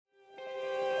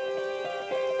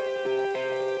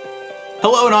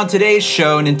Hello, and on today's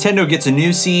show, Nintendo gets a new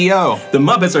CEO. The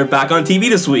Muppets are back on TV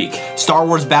this week. Star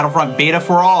Wars Battlefront beta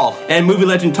for all. And movie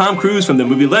legend Tom Cruise from the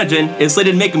movie Legend is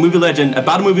slated to make a movie legend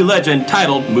about a movie legend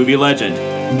titled Movie Legend.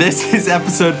 This is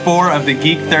episode 4 of the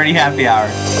Geek 30 Happy Hour.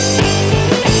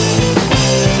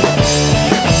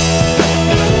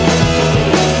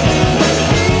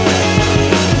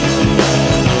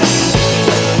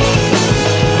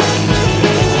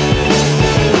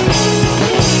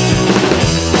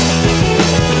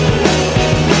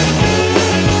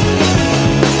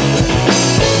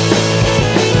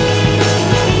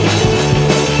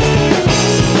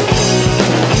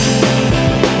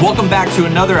 Welcome back to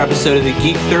another episode of the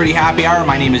Geek 30 Happy Hour.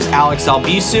 My name is Alex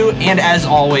Albisu, and as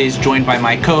always, joined by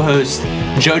my co-host,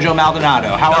 Jojo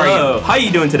Maldonado. How are you? How are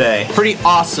you doing today? Pretty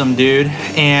awesome, dude.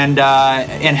 And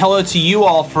hello to you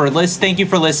all thank you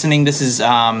for listening. This is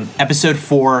episode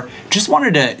 4. Just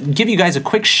wanted to give you guys a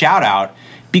quick shout out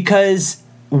because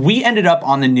we ended up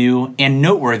on the new and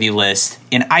noteworthy list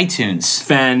in iTunes.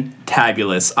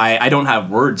 Fantabulous. I don't have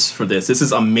words for this. This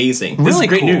is amazing. This Really is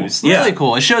great cool. news. Yeah. Really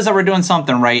cool. It shows that we're doing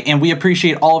something right, and we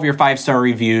appreciate all of your 5-star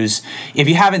reviews. If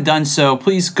you haven't done so,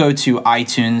 please go to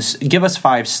iTunes, give us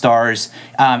 5 stars.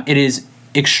 It is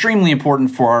extremely important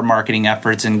for our marketing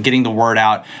efforts and getting the word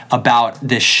out about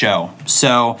this show.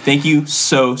 So Thank you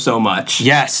so much.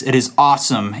 yes, it is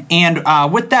awesome. And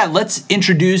with that, let's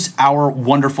introduce our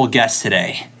wonderful guest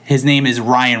today. His name is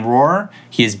Ryan Rohr.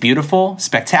 He is beautiful,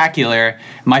 spectacular,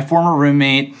 my former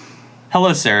roommate.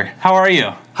 Hello, sir. How are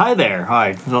you? Hi there.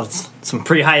 Hi. Well, it's some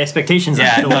pretty high expectations.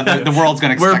 Yeah, the world's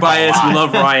going to expect We're biased. We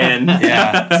love Ryan.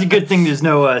 Yeah. It's a good thing there's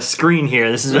no screen here.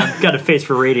 I've got a face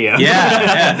for radio.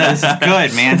 Yeah, this is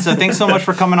good, man. So thanks so much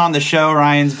for coming on the show.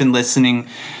 Ryan's been listening,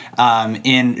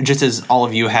 and just as all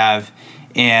of you have.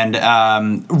 And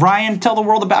Ryan, tell the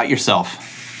world about yourself.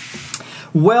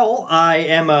 Well, I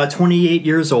am 28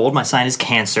 years old. My sign is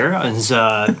Cancer. Do you like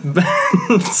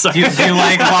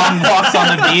long walks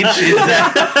on the beach? Is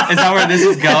that where this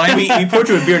is going? We poured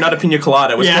you a beer, not a pina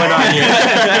colada. What's going on here?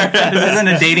 This isn't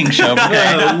a dating show.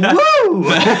 Woo!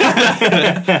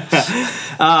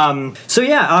 So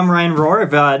yeah, I'm Ryan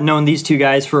Rohr. I've known these two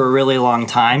guys for a really long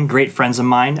time. Great friends of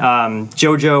mine.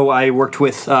 Jojo, I worked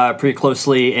with pretty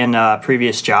closely in a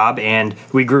previous job, and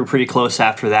we grew pretty close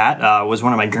after that. Was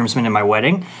one of my groomsmen in my wedding.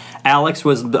 Alex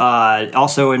was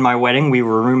also in my wedding. We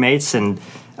were roommates and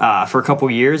for a couple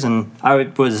years, and I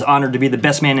was honored to be the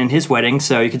best man in his wedding.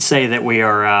 So you could say that we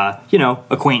are,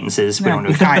 acquaintances. We don't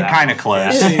know Kind of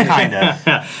close. Kind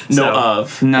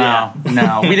of.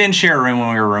 No. We didn't share a room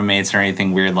when we were roommates or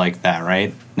anything weird like that,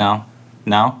 right? No.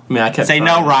 I mean, I kept Say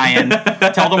trying. No, Ryan.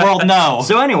 Tell the world no.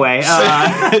 So anyway,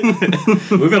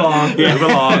 Move it along. Yeah. Move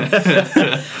it along.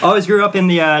 I always grew up in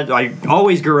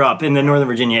the Northern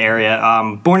Virginia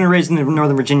area. Born and raised in the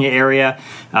Northern Virginia area.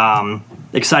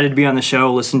 Excited to be on the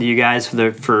show. Listened to you guys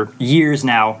for years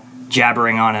now,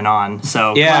 jabbering on and on.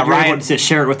 So Yeah, glad you're Ryan- able to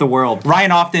share it with the world.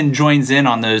 Ryan often joins in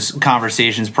on those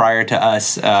conversations prior to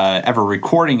us ever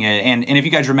recording it. And if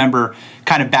you guys remember,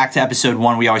 kind of back to episode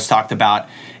 1, we always talked about,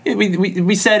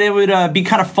 we said it would be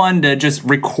kind of fun to just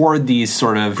record these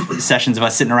sort of sessions of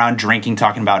us sitting around drinking,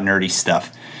 talking about nerdy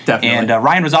stuff. Definitely. And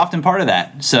Ryan was often part of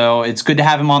that. So it's good to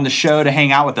have him on the show to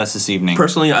hang out with us this evening.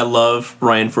 Personally, I love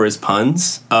Ryan for his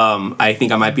puns. I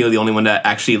think I might be the only one that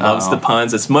actually loves the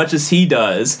puns as much as he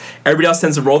does. Everybody else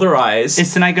tends to roll their eyes.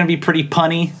 Is tonight going to be pretty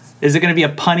punny? Is it going to be a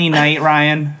punny night,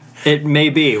 Ryan? It may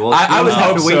be. Well, I would hope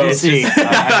have to wait so. to see.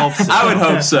 I hope so. I would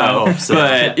hope so.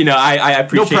 But, I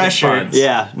appreciate No pressure. his puns.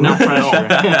 Yeah, no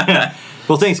pressure.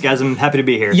 Well, thanks, guys. I'm happy to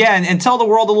be here. Yeah, and tell the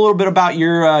world a little bit about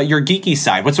your geeky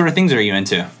side. What sort of things are you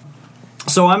into?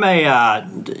 So I'm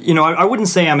I wouldn't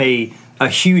say I'm a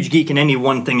huge geek in any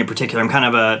one thing in particular. I'm kind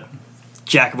of a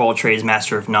jack of all trades,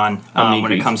 master of none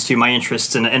when it comes to my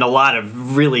interests in a lot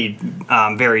of really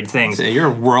varied things. So you're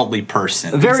a worldly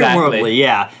person. Very Exactly. worldly,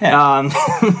 yeah.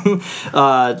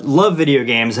 Love video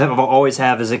games. Always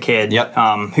have as a kid. Yep.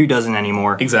 Who doesn't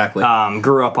anymore? Exactly.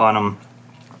 Grew up on them.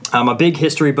 I'm a big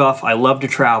history buff. I love to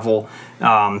travel.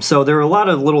 So there are a lot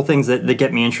of little things that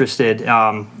get me interested.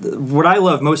 What I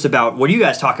love most about what you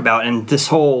guys talk about and this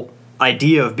whole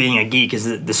idea of being a geek is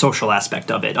the social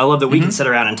aspect of it. I love that we can sit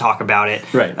around and talk about it.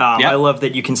 Right. Yep. I love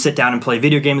that you can sit down and play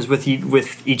video games with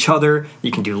each other.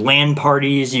 You can do LAN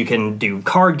parties. You can do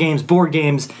card games, board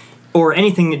games, or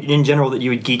anything in general that you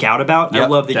would geek out about. Yep, I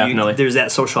love that definitely. there's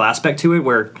that social aspect to it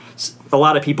where a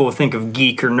lot of people think of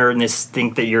geek or nerd and they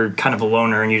think that you're kind of a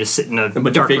loner and you just sit in a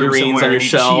bunch dark of room figurines somewhere on your and eat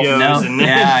shelf. Cheetos and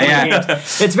Yeah.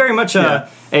 it's very much a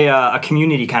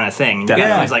community kind of thing. You got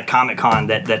Yeah. things like Comic-Con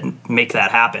that make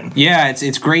that happen. Yeah,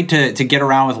 it's great to get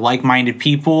around with like-minded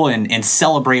people and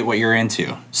celebrate what you're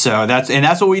into. So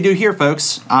that's what we do here,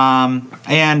 folks.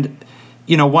 And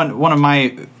you know, one of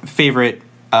my favorite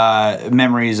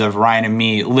memories of Ryan and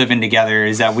me living together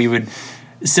is that we would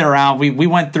sit around. We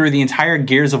went through the entire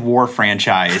Gears of War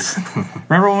franchise.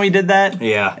 Remember when we did that?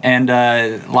 Yeah. And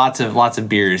lots of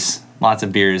beers. Lots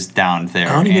of beers down there.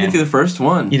 I only made it through the first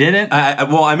one. You didn't?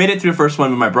 I made it through the first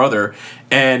one with my brother,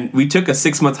 and we took a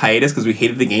 6-month hiatus because we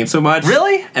hated the game so much.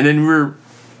 Really? And then we were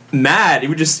mad. We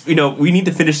were just, we need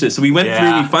to finish this. So we went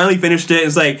through, we finally finished it, and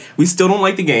it's like, we still don't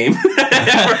like the game.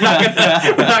 we're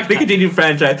not gonna continue the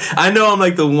franchise. I know I'm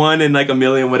like the one in like a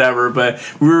million, whatever, but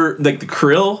we're like the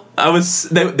Krill.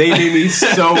 They made me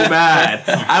so mad.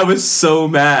 I was so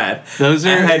mad. I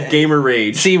had gamer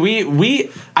rage. See,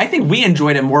 I think we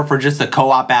enjoyed it more for just the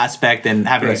co-op aspect and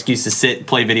having an excuse to sit,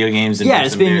 play video games, and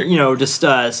just being,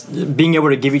 just being able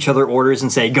to give each other orders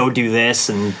and say, go do this,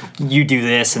 and you do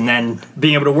this, and then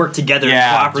being able to work together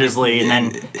cooperatively, and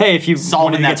then, hey, if you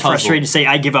solving one that gets puzzle. frustrated, say,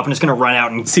 I give up, I'm just going to run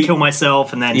out and kill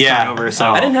myself, and then start over. So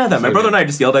I didn't have that. My brother and I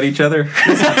just yelled at each other.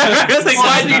 I was like,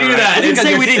 why did you do that? I didn't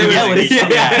say we didn't yell at each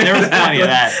other. Yeah, there was plenty of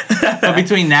that. But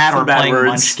between that or playing words.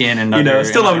 Munchkin and other,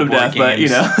 still love him to death, but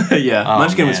games.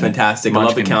 Munchkin was fantastic. I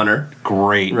love the counter.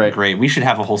 Great. We should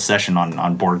have a whole session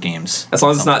on board games. As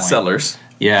long as it's not Settlers.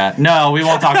 Yeah. No, we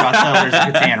won't talk about Settlers of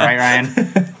Catan, right,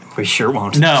 Ryan? We sure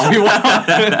won't. No, we won't.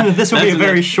 This will be a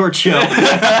very short show.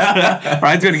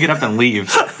 Ryan's going to get up and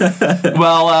leave.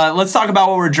 Well, let's talk about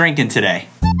what we're drinking today.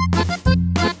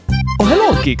 Oh,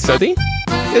 hello, G30.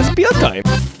 It's beer time.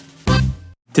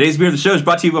 Today's beer of the show is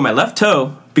brought to you by my left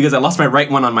toe because I lost my right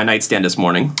one on my nightstand this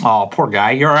morning. Oh, poor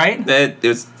guy. You all right? It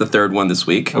was the third one this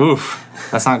week. Oof.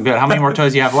 That's not good. How many more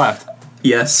toes do you have left?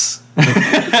 Yes.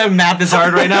 Math is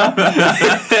hard right now.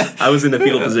 I was in the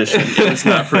fetal position. It was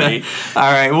not pretty.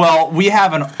 All right. Well, we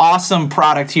have an awesome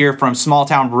product here from Small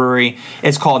Town Brewery.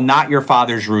 It's called Not Your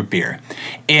Father's Root Beer.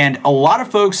 And a lot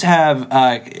of folks have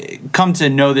come to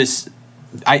know this.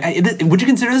 Would you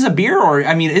consider this a beer, or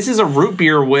this is a root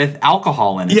beer with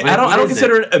alcohol in it? Yeah, I don't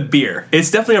consider it a beer.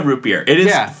 It's definitely a root beer. It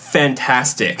is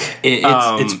fantastic.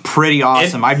 It's pretty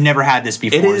awesome. I've never had this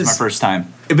before. It's my first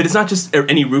time. But it's not just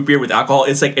any root beer with alcohol.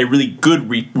 It's like a really good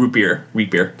root beer.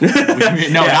 Wheat beer.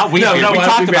 Not wheat beer. We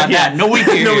talked about that. No wheat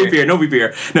beer. No wheat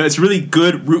beer. No, it's really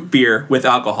good root beer with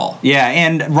alcohol. Yeah,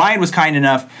 and Ryan was kind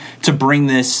enough to bring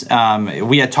this.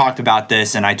 We had talked about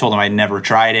this, and I told him I'd never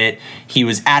tried it. He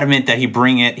was adamant that he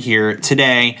bring it here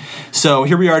today. So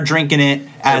here we are drinking it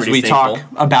as we talk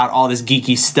about all this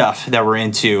geeky stuff that we're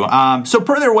into. So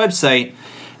per their website,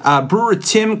 brewer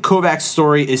Tim Kovac's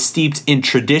story is steeped in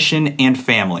tradition and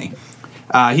family.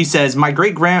 He says, my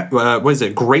great grandfather,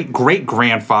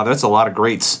 that's a lot of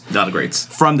greats. A lot of greats.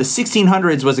 From the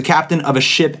 1600s was a captain of a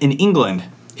ship in England.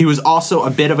 He was also a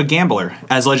bit of a gambler.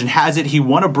 As legend has it, he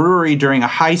won a brewery during a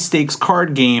high-stakes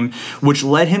card game, which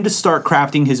led him to start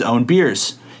crafting his own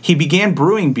beers. He began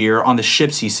brewing beer on the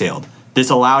ships he sailed.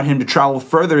 This allowed him to travel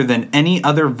further than any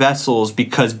other vessels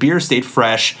because beer stayed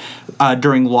fresh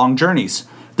during long journeys.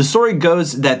 The story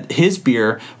goes that his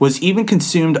beer was even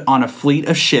consumed on a fleet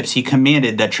of ships he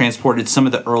commanded that transported some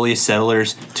of the earliest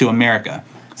settlers to America.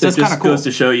 So that's kind of cool. Goes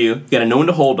to show you got to know when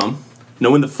to hold them, know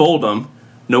when to fold them,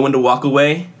 know when to walk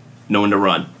away, know when to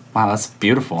run. Wow, that's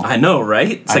beautiful. I know,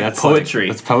 right? It's like poetry.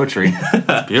 That's poetry.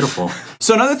 That's beautiful.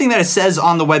 So another thing that it says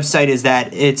on the website is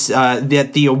that it's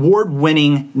that the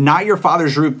award-winning Not Your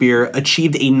Father's Root Beer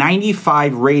achieved a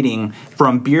 95 rating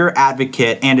from Beer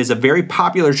Advocate and is a very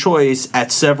popular choice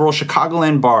at several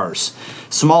Chicagoland bars.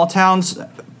 Small Towns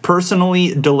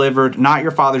personally delivered Not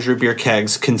Your Father's Root Beer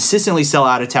kegs consistently sell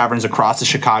out at taverns across the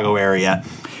Chicago area.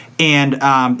 And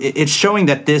it's showing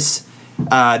that this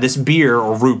beer,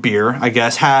 or root beer, I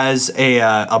guess, has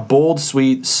a bold,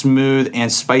 sweet, smooth,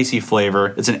 and spicy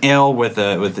flavor. It's an ale with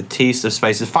a taste of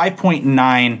spices,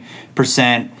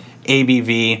 5.9%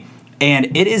 ABV,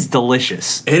 and it is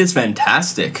delicious. It is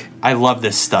fantastic. I love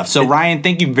this stuff. So, Ryan,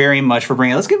 thank you very much for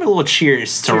bringing it. Let's give it a little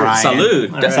cheers to Ryan. Salud.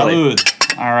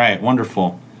 Salud. All right,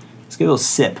 wonderful. Let's give it a little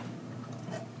sip.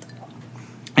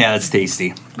 Yeah, that's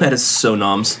tasty. That is so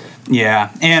noms.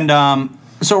 Yeah, and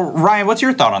so Ryan, what's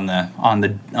your thought on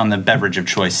the beverage of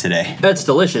choice today? That's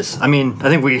delicious. I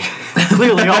think we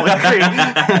clearly all agree.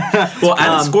 Well,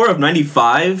 at a score of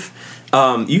 95,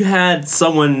 you had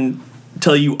someone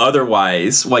tell you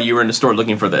otherwise while you were in the store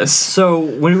looking for this. So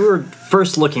when we were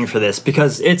first looking for this,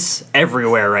 because it's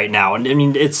everywhere right now, and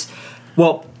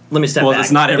let me step back.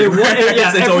 It's not everywhere. It's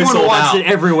always everyone sold wants out. it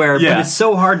everywhere, Yeah. but it's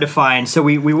so hard to find. So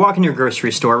we walk into a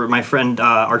grocery store, but my friend,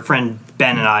 our friend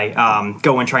Ben and I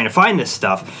go in trying to find this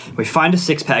stuff. We find a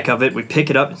 6-pack of it. We pick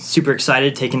it up, super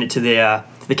excited, taking it to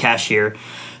the cashier.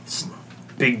 This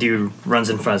big dude runs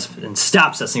in front of us and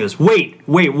stops us and he goes, wait,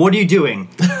 what are you doing?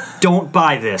 Don't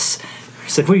buy this. I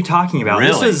said, what are you talking about?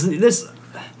 Really? This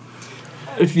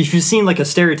if you've seen like a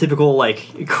stereotypical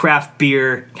like craft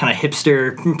beer kind of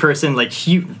hipster person, like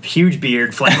huge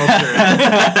beard, flannel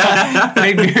shirt,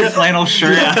 Big beard flannel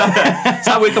shirt. It's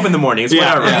how I wake up in the mornings.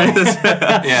 Whatever.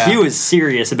 Yeah. he was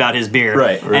serious about his beer.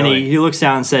 Right, And really. he looks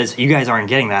down and says, you guys aren't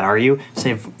getting that, are you? I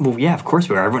say, well, yeah, of course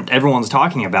we are. Everyone's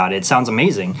talking about it. It sounds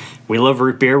amazing. We love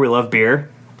root beer. We love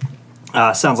beer.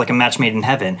 Sounds like a match made in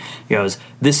heaven. He goes,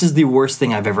 this is the worst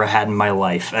thing I've ever had in my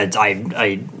life.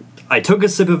 I took a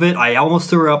sip of it. I almost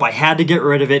threw up. I had to get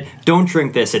rid of it. Don't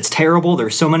drink this. It's terrible.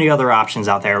 There's so many other options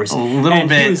out there. A little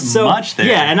bit much there.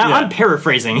 Yeah, and I'm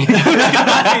paraphrasing. He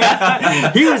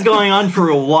was going on for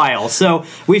a while. So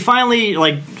we finally,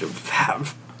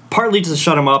 partly to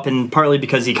shut him up and partly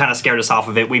because he kind of scared us off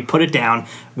of it, we put it down.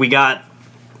 We got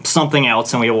something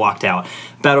else and we walked out.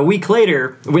 About a week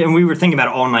later, we were thinking about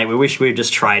it all night. We wish we had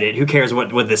just tried it. Who cares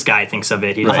what this guy thinks of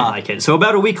it? He doesn't like it. So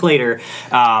about a week later,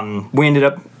 we ended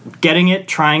up getting it,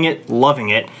 trying it, loving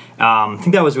it. I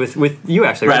think that was with you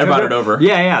actually. Right, I brought it over.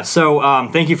 Yeah. So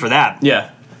thank you for that.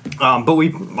 Yeah. But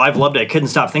I've loved it. I couldn't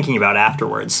stop thinking about it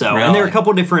afterwards. So Really? and there are a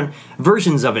couple different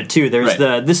versions of it too. There's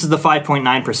this is the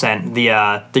 5.9%,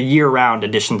 the year-round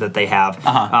edition that they have.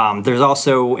 There's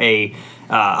also a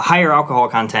higher alcohol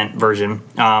content version.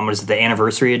 What is it? The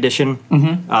anniversary edition.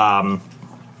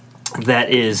 That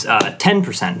is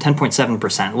 10%,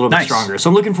 10.7%, a little bit Nice. stronger. So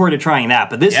I'm looking forward to trying that.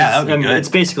 But this Yeah, that would be good. it's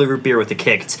basically root beer with a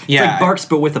kick. It's Yeah. like Barks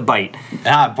but with a bite.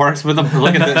 Barks with a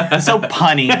look at the so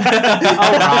punny.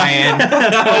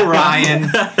 Oh Ryan.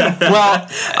 Well,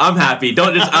 I'm happy.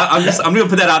 Don't just. I'm gonna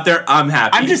put that out there. I'm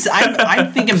happy.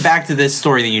 I'm thinking back to this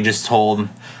story that you just told,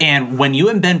 and when you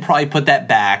and Ben probably put that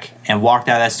back and walked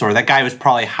out of that store, that guy was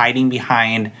probably hiding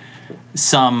behind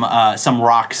some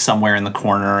rocks somewhere in the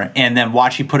corner, and then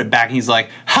watch you put it back, and he's like,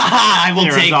 "Ha ha! I will He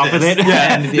runs take off this." with it.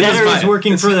 Yeah, and it was Either he's fine.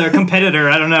 working for their competitor.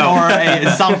 I don't know. or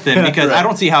something, because I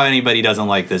don't see how anybody doesn't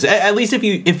like this. At least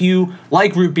if you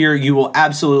like root beer, you will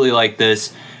absolutely like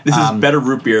this. This is better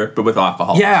root beer, but with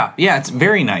alcohol. Yeah, it's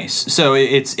very nice. So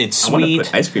it's I want to sweet.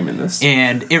 put ice cream in this.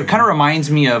 And it kind of reminds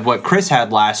me of what Chris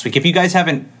had last week. If you guys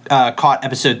haven't caught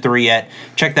episode 3 yet,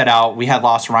 check that out. We had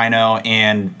Lost Rhino,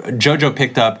 and JoJo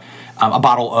picked up a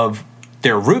bottle of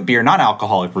their root beer,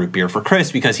 non-alcoholic root beer, for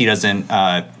Chris because he doesn't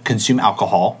consume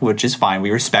alcohol, which is fine.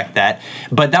 We respect that.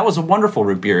 But that was a wonderful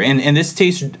root beer. And this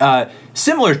tastes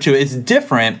similar to it. It's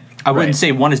different. I wouldn't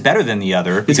say one is better than the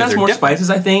other. This has more spices,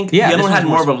 I think. Yeah, the other this one had one's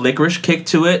more more of a licorice kick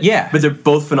to it. Yeah. But they're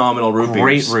both phenomenal root beers.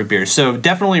 Great root beers. So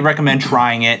definitely recommend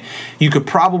trying it. You could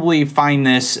probably find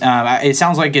this. It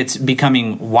sounds like it's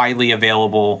becoming widely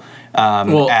available.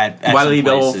 At widely some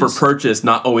available for places. purchase,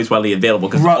 not always widely available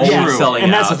because Right, it's always true. selling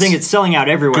and out. that's the thing; it's selling out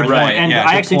everywhere. Good point. And Yeah,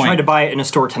 I good actually point. tried to buy it in a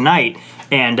store tonight,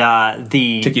 and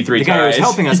the Took you 3 the guy who was tries.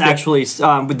 helping us actually,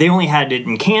 they only had it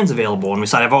in cans available, and we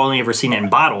said, "I've only ever seen it in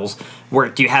bottles. Where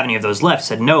do you have any of those left?"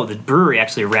 Said, "No, the brewery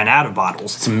actually ran out of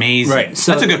bottles." It's amazing. Right.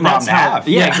 So that's a good problem to have.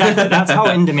 Yeah, exactly. That's how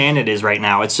in demand it is right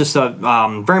now. It's just a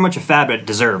very much a fad, but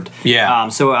deserved. Yeah.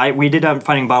 So we did end up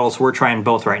finding bottles. We're trying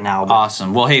both right now. But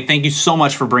Awesome. Well, hey, thank you so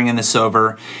much for bringing this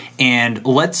over. And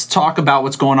let's talk about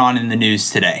what's going on in the news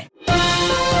today.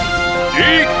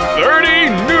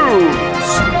 G30 News.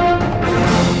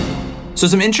 So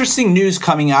some interesting news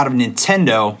coming out of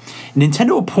Nintendo.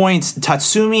 Nintendo appoints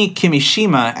Tatsumi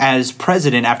Kimishima as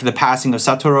president after the passing of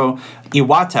Satoru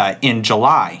Iwata in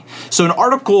July. So an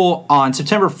article on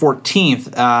September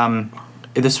 14th, I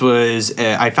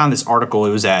found this article,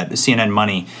 it was at CNN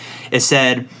Money. It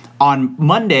said, on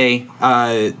Monday,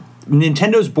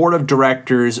 Nintendo's board of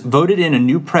directors voted in a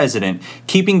new president,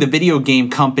 keeping the video game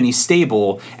company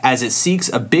stable as it seeks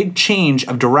a big change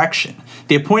of direction.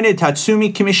 They appointed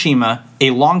Tatsumi Kimishima, a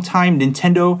longtime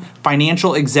Nintendo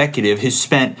financial executive who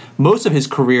spent most of his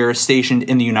career stationed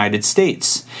in the United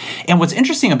States. And what's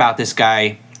interesting about this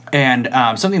guy, and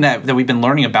something that we've been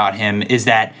learning about him, is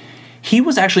that he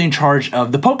was actually in charge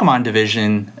of the Pokemon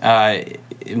division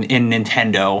in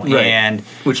Nintendo, Right. and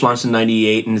which launched in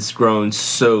 '98 and it's grown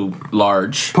so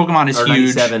large. Pokemon is or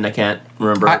huge. '97, I can't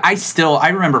remember. I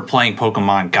remember playing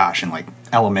Pokemon, gosh, in like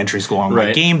elementary school on my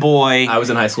Right. Game Boy. I was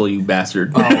in high school, you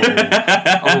bastard. Anyway,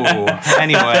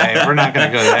 we're not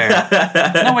going to go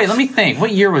there. No, wait, let me think.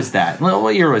 What year was that?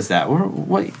 What year was that?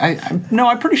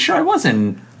 I'm pretty sure I was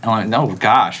in No,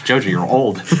 gosh, Jojo, you're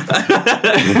old.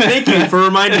 Thank you for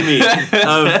reminding me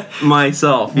of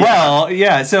myself. Well,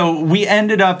 yeah. So we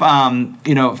ended up,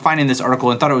 finding this article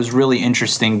and thought it was really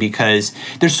interesting because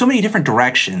there's so many different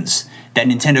directions that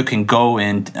Nintendo can go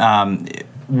in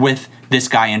with this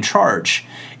guy in charge.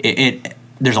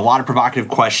 There's a lot of provocative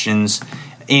questions,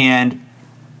 and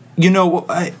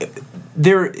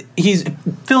he's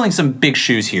filling some big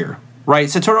shoes here, right?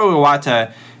 Satoru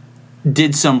Iwata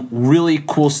did some really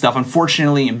cool stuff.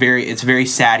 Unfortunately, it's very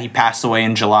sad. He passed away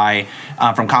in July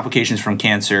from complications from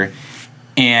cancer,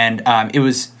 and it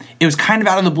was kind of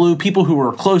out of the blue. People who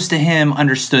were close to him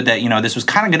understood that this was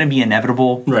kind of going to be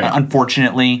inevitable, right.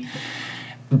 Unfortunately,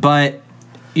 but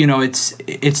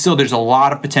it's still, there's a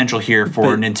lot of potential here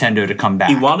for Nintendo to come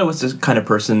back. Iwata was the kind of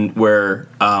person where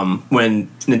when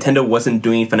Nintendo wasn't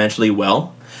doing financially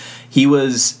well,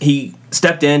 he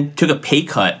stepped in, took a pay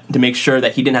cut to make sure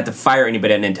that he didn't have to fire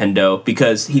anybody at Nintendo,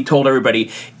 because he told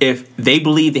everybody if they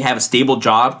believe they have a stable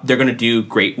job, they're going to do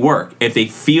great work. If they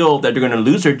feel that they're going to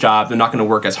lose their job, they're not going to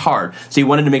work as hard. So he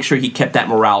wanted to make sure he kept that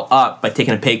morale up by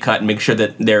taking a pay cut and make sure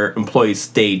that their employees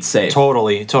stayed safe.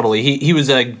 Totally. He was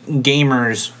a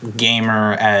gamer's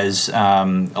gamer, as a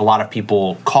lot of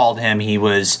people called him. He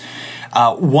was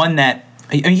one that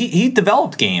he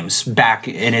developed games back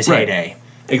in his heyday.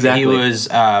 Exactly.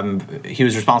 He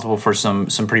was responsible for some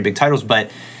pretty big titles,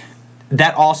 but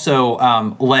that also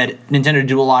led Nintendo to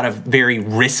do a lot of very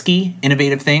risky,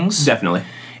 innovative things. Definitely.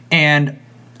 And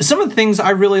some of the things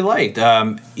I really liked.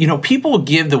 People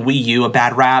give the Wii U a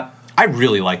bad rap. I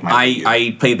really like my Wii U.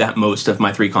 I played that most of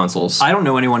my 3 consoles. I don't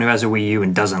know anyone who has a Wii U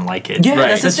and doesn't like it. Yeah, right.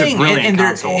 that's the thing. A brilliant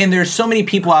console. And there's so many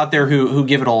people out there who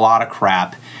give it a lot of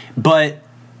crap, but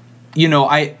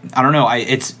I don't know.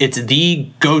 It's the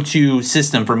go-to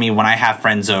system for me when I have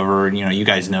friends over. You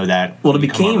guys know that. Well, it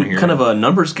became kind of a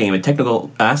numbers game, a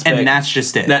technical aspect, and that's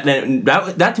just it.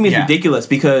 That to me is ridiculous,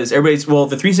 because everybody's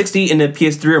the 360 and the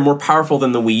PS3 are more powerful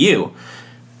than the Wii U.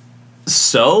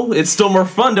 So it's still more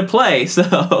fun to play.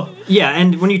 So yeah,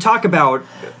 and when you talk about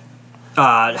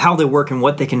how they work and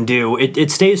what they can do, it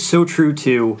stays so true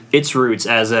to its roots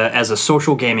as a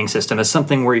social gaming system, as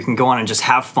something where you can go on and just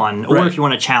have fun. Or if you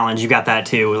want a challenge, you got that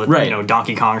too. Right.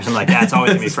 Donkey Kong or something like that. It's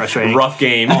always gonna be frustrating. Rough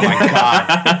game. Oh my god!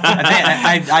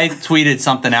 I tweeted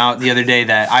something out the other day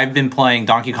that I've been playing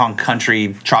Donkey Kong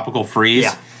Country Tropical Freeze.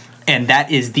 Yeah. And that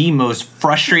is the most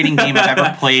frustrating game I've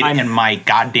ever played in my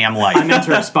goddamn life. I meant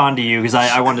to respond to you because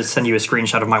I wanted to send you a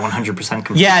screenshot of my 100%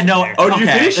 completion. Yeah, no. There. Oh, did you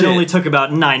finish it? It only took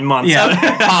about 9 months. Yeah,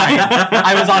 fine.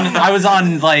 I was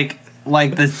on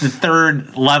like the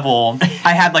third level.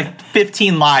 I had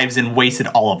 15 lives and wasted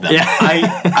all of them.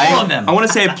 Yeah, all of them. I want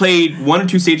to say I played 1 or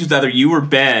 2 stages with either you or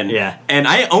Ben. Yeah. And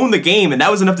I own the game, and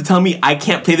that was enough to tell me I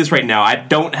can't play this right now. I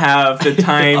don't have the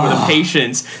time or the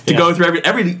patience to go through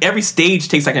every stage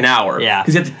takes an hour. Yeah.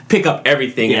 Because you have to pick up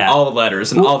everything and all the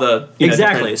letters and all the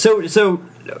exactly. So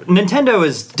Nintendo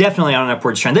is definitely on an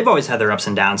upward trend. They've always had their ups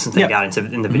and downs since they got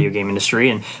in the video game industry,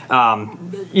 and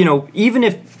even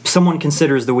if someone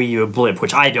considers the Wii U a blip,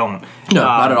 which I don't, no,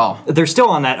 not at all, they're still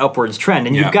on that upwards trend.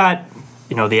 And you've got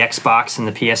the Xbox and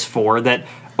the PS4 that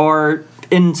are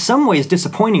in some ways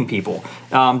disappointing people.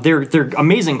 They're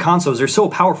amazing consoles. They're so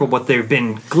powerful, but they've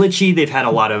been glitchy. They've had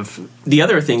a lot of... The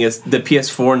other thing is the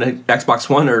PS4 and the Xbox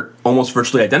One are almost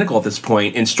virtually identical at this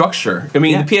point in structure. I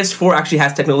mean, the PS4 actually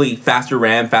has technically faster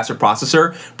RAM, faster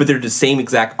processor, but they're the same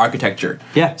exact architecture.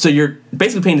 Yeah. So you're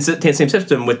basically playing the same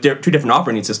system with 2 different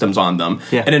operating systems on them.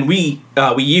 Yeah. And then Wii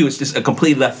U is just a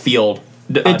completely left field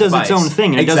it does device. its own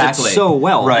thing, and it does it so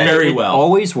well. Right. Very well. It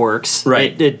always works.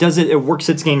 Right. It works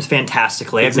its games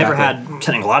fantastically. Exactly. I've never had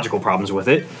technological problems with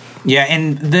it. Yeah,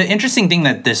 and the interesting thing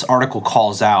that this article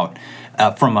calls out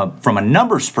from a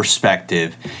numbers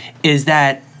perspective is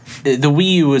that the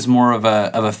Wii U is more of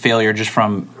a failure just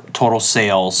from total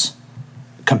sales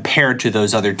compared to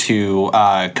those other 2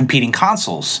 competing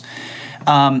consoles.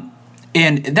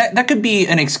 And that could be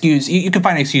an excuse. You can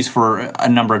find an excuse for a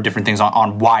number of different things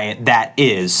on why that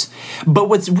is. But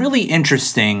what's really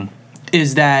interesting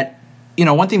is that,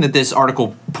 one thing that this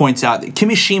article points out,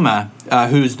 Kimishima,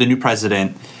 who's the new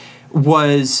president,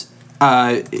 was,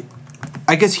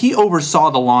 I guess he oversaw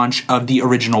the launch of the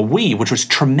original Wii, which was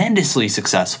tremendously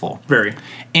successful. Very.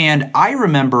 And I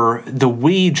remember the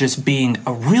Wii just being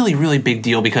a really, really big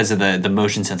deal because of the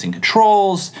motion sensing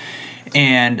controls,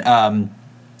 and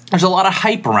there's a lot of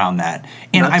hype around that.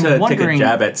 And Not I'm to wondering, take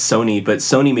a jab at Sony, but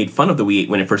Sony made fun of the Wii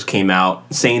when it first came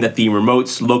out, saying that the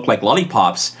remotes looked like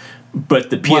lollipops. but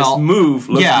the PS Move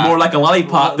looks more like a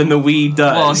lollipop than the Wii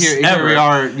does. Well, here we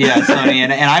are, Sony,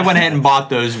 and I went ahead and bought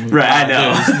those. I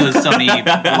know. those Sony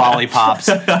lollipops,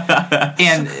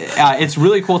 and it's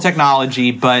really cool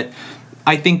technology. But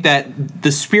I think that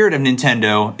the spirit of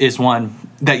Nintendo is one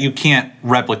that you can't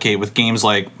replicate with games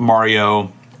like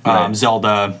Mario,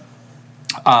 Zelda,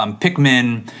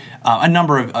 Pikmin. A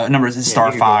number of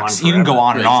Star Fox. You can go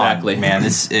on and on. Exactly. Man,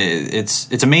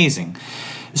 it's amazing.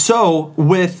 So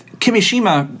with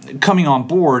Kimishima coming on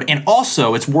board, and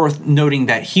also it's worth noting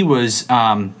that he was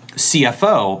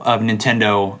CFO of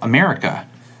Nintendo America.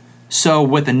 So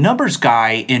with the numbers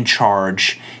guy in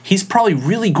charge, he's probably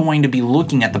really going to be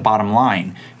looking at the bottom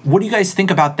line. What do you guys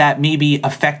think about that maybe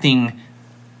affecting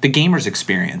the gamer's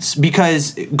experience?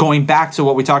 Because going back to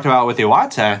what we talked about with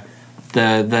Iwata,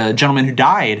 the gentleman who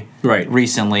died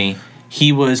recently,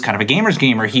 he was kind of a gamer's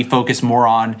gamer. He focused more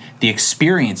on the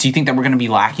experience. Do you think that we're going to be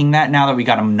lacking that now that we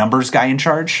got a numbers guy in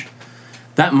charge?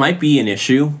 That might be an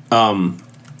issue.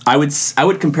 I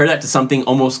would compare that to something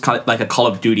almost like a Call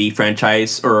of Duty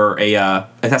franchise or a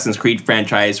Assassin's Creed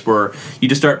franchise, where you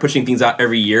just start pushing things out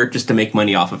every year just to make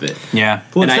money off of it. Yeah,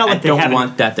 well, and I don't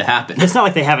want that to happen. It's not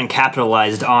like they haven't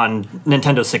capitalized on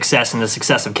Nintendo's success and the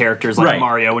success of characters like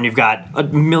Mario, when you've got a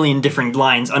million different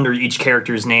lines under each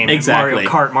character's name. Exactly. Mario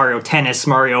Kart, Mario Tennis,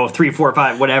 Mario 3, 4,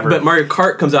 5, whatever. But Mario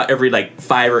Kart comes out every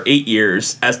 5 or 8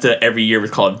 years, as to every year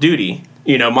with Call of Duty.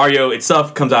 Mario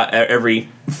itself comes out every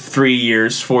 3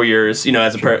 years, 4 years.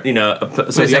 As so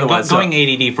the other one. Going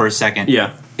ADD for a second.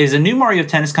 Yeah. Is a new Mario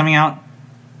Tennis coming out?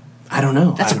 I don't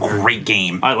know. That's a great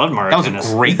game. I love Mario Tennis.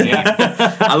 That was a great game.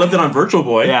 I loved it on Virtual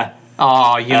Boy. Yeah.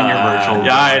 Oh, you and your Virtual Boy.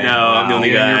 Yeah, I know. I'm the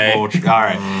only guy. All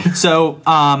right. So,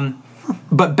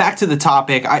 but back to the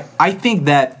topic. I think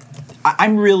that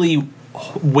I'm really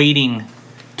waiting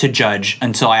to judge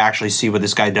until I actually see what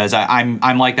this guy does.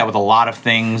 I'm like that with a lot of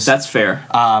things. That's fair.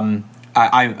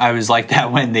 I was like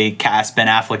that when they cast Ben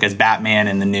Affleck as Batman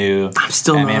in the new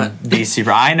Batman DC.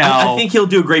 I know. I think he'll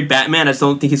do a great Batman. I just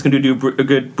don't think he's going to do a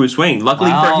good Bruce Wayne.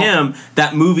 Luckily for him,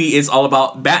 that movie is all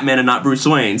about Batman and not Bruce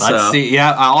Wayne. Let's see.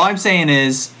 Yeah, all I'm saying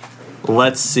is,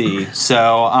 let's see.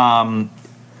 So,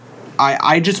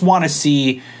 I just want to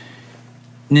see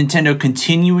Nintendo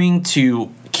continuing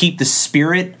to keep the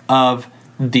spirit of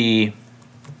the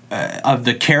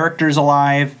characters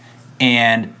alive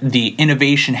and the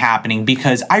innovation happening,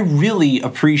 because I really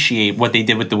appreciate what they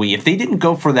did with the Wii. If they didn't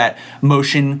go for that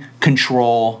motion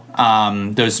control,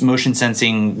 those motion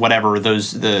sensing, whatever, what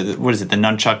is it, the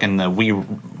nunchuck and the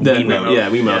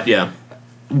Wiimote, yeah.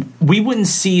 We wouldn't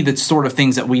see the sort of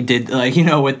things that we did,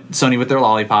 with Sony with their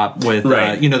lollipop, with the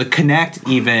Kinect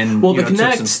even. Well, the Kinect,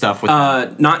 took some stuff with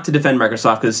not to defend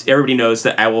Microsoft, because everybody knows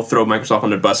that I will throw Microsoft on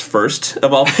the bus first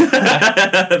of all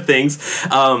things.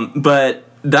 But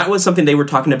that was something they were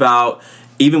talking about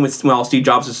even while Steve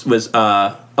Jobs was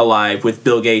alive, with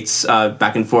Bill Gates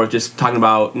back and forth, just talking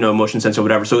about motion sensor or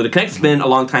whatever. So the Kinect's been a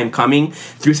long time coming.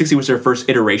 360 was their first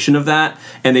iteration of that,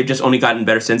 and they've just only gotten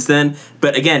better since then.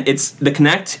 But again, it's the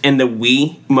Kinect and the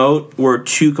Wiimote were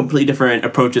two completely different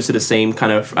approaches to the same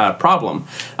kind of problem.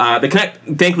 The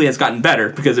Kinect thankfully has gotten better,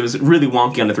 because it was really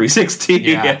wonky on the 360.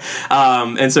 Yeah.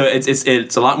 And so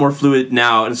it's a lot more fluid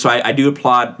now, and so I do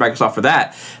applaud Microsoft for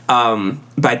that.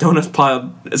 But I don't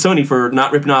applaud Sony for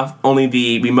not ripping off only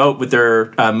the remote with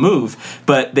their Move,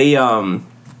 but they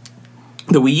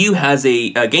the Wii U has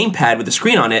a gamepad with a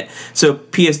screen on it. So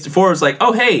PS4 is like,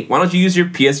 oh hey, why don't you use your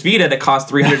PS Vita that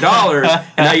costs $300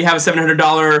 and now you have a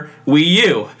 $700 Wii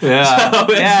U? Yeah, so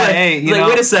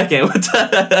wait a second,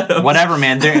 whatever,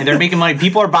 man. They're making money.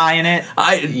 People are buying it.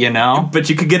 But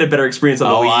you could get a better experience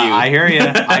on the Wii U. I hear you.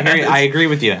 I agree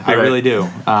with you. I really do.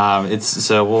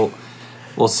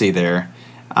 We'll see there.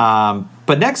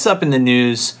 But next up in the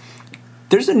news,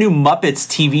 there's a new Muppets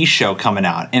TV show coming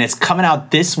out, and it's coming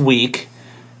out this week,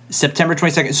 September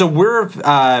 22nd. So we're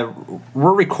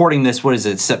recording this, what is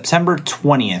it, September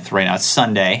 20th right now. It's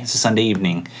Sunday. It's a Sunday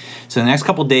evening. So the next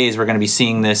couple days, we're going to be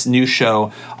seeing this new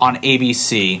show on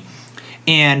ABC.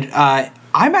 And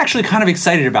I'm actually kind of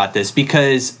excited about this,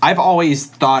 because I've always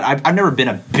thought, I've never been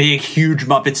a big, huge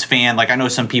Muppets fan. Like, I know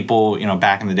some people,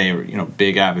 back in the day were,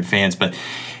 big, avid fans, but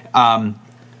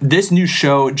this new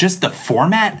show, just the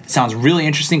format sounds really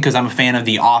interesting, because I'm a fan of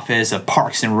The Office, of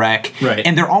Parks and Rec, right.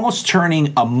 And they're almost turning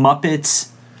a Muppets,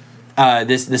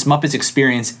 this Muppets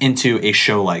experience into a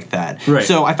show like that. Right.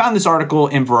 So I found this article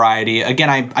in Variety. Again,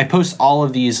 I post all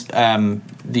of these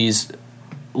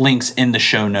links in the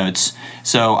show notes,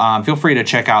 so feel free to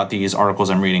check out these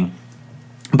articles I'm reading.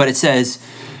 But it says,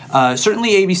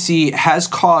 certainly ABC has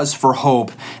cause for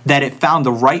hope that it found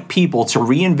the right people to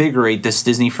reinvigorate this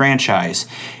Disney franchise,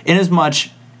 inasmuch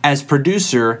as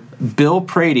producer, Bill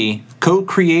Prady,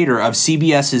 co-creator of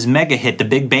CBS's mega hit The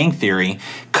Big Bang Theory,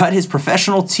 cut his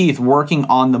professional teeth working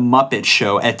on The Muppet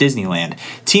Show at Disneyland,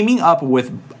 teaming up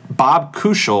with Bob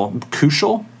Kuchel,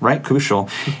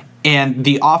 and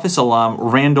The Office alum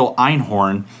Randall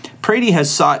Einhorn. Prady has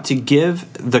sought to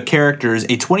give the characters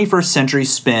a 21st century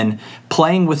spin,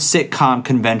 playing with sitcom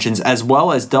conventions as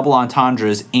well as double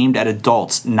entendres aimed at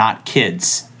adults, not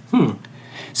kids.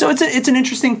 So it's an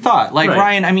interesting thought. Like,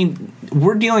 Ryan, I mean,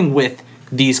 we're dealing with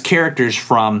these characters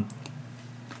from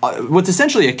what's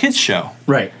essentially a kids show.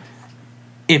 Right.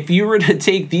 If you were to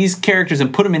take these characters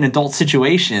and put them in adult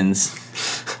situations,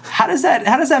 how does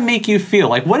that make you feel?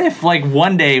 Like, what if, like,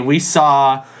 one day we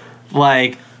saw,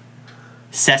 like,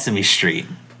 Sesame Street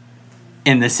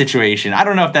in this situation? I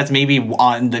don't know if that's maybe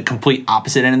on the complete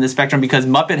opposite end of the spectrum, because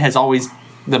the Muppets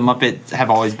have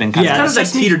always been kind of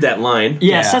like teetered that line.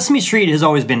 Yeah, Sesame Street has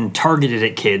always been targeted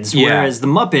at kids, whereas the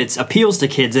Muppets appeals to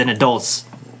kids and adults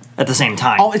at the same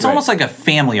time. Oh, it's almost like a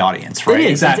family audience, right? It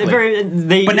is.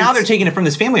 Exactly. But now they're taking it from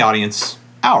this family audience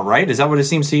out, right? Is that what it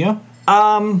seems to you?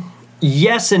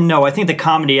 Yes and no. I think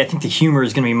the humor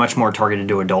is going to be much more targeted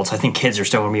to adults. I think kids are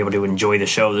still going to be able to enjoy the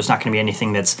show. There's not going to be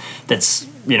anything that's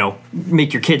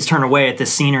make your kids turn away at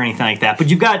this scene or anything like that. But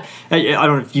you've got I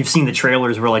don't know if you've seen the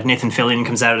trailers where like Nathan Fillion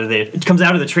comes out of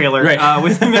the trailer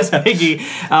with Miss Piggy.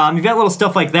 You've got little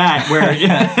stuff like that where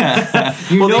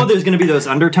there's going to be those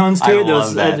undertones to it.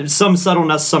 Those some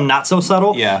subtleness, some not so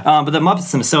subtle. Yeah. But the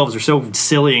Muppets themselves are so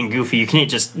silly and goofy. You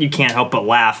can't help but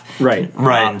laugh. Right.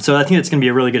 So I think it's going to be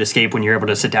a really good escape when you're able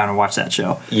to sit down and watch that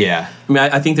show. Yeah. I mean,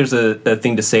 I think there's a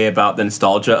thing to say about the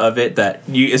nostalgia of it, that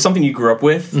it's something you grew up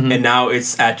with, and now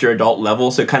it's at your adult level,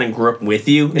 so it kind of grew up with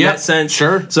you in that sense.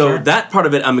 So that part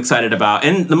of it I'm excited about.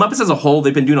 And the Muppets as a whole,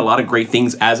 they've been doing a lot of great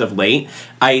things as of late.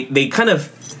 They kind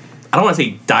of, I don't want to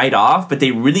say died off, but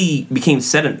they really became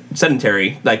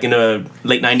sedentary, like in the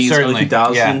late 90s, early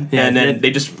 2000s, and then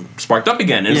they just sparked up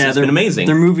again, and it's been amazing.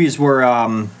 Their movies were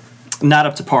not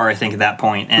up to par, I think, at that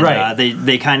point, and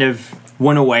they kind of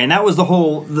went away, and that was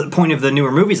the point of the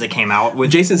newer movies that came out.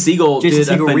 With Jason Segel did a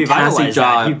fantastic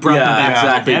job. He brought them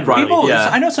back. Exactly.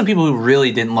 I know some people who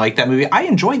really didn't like that movie. I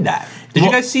enjoyed that. Did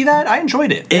you guys see that? I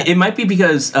enjoyed it. It might be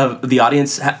because of the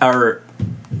audience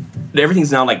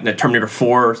everything's now like the Terminator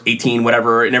 4, 18,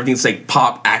 whatever, and everything's like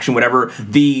pop, action, whatever.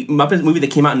 The Muppets movie that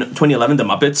came out in 2011, The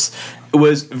Muppets,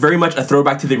 was very much a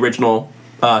throwback to the original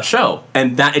show,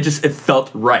 and that it felt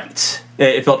right.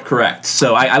 It felt correct.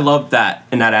 So I love that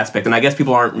in that aspect, and I guess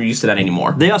people aren't used to that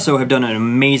anymore. They also have done an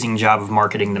amazing job of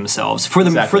marketing themselves.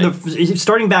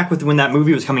 Starting back with when that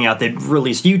movie was coming out, they'd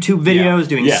released YouTube videos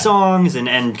doing songs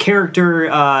and character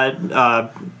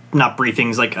not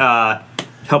briefings, like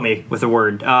help me with the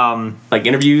word, like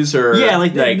interviews or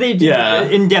they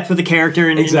in depth with the character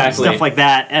and stuff like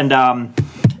that, and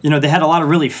they had a lot of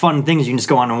really fun things. You can just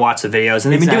go on and watch the videos,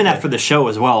 and they've been doing that for the show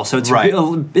as well. So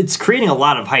it's creating a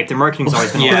lot of hype. Their marketing's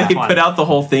always been a lot of fun. They put out the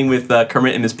whole thing with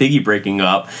Kermit and Miss Piggy breaking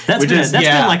up. That's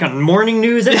been like on morning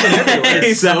news. It's been everywhere.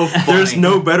 It's so funny. There's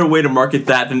no better way to market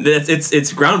that than this.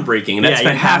 It's groundbreaking. And that's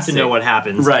fantastic. You have to know what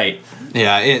happens. Right.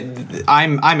 Yeah,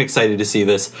 I'm excited to see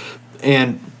this,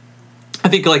 and I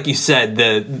think, like you said,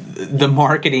 the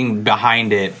marketing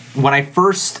behind it. When I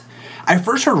first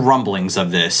heard rumblings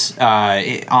of this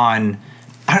I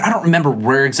don't remember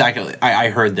where exactly I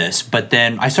heard this, but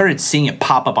then I started seeing it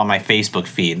pop up on my Facebook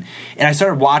feed, and I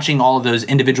started watching all of those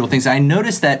individual things, and I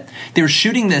noticed that they were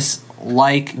shooting this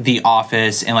like The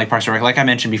Office and like Parks and Rec. Like I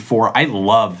mentioned before, I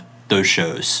love those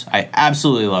shows. I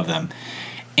absolutely love them.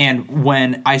 And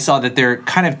when I saw that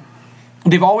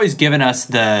they've always given us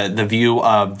the view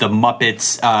of the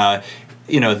Muppets,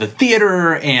 the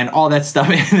theater and all that stuff,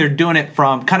 and they're doing it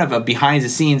from kind of a behind the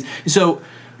scenes. So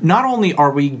not only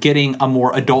are we getting a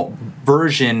more adult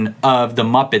version of the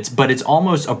Muppets, but it's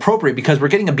almost appropriate because we're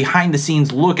getting a behind the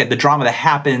scenes look at the drama that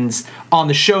happens on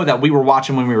the show that we were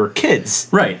watching when we were kids.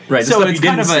 Right. So it's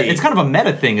kind of a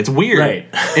meta thing. It's weird. Right.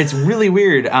 It's really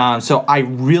weird. So I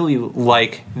really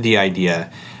like the idea.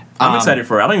 I'm excited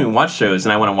for it. I don't even watch shows,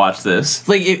 and I want to watch this.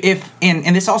 Like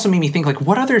and this also made me think, like,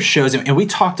 what other shows? And we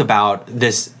talked about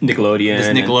this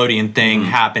Nickelodeon thing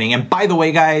happening. And by the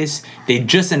way, guys, they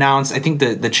just announced. I think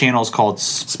the channel is called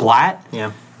Splat.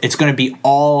 Yeah, it's going to be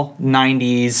all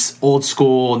 '90s old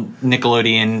school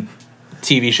Nickelodeon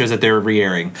TV shows that they're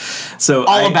re-airing. So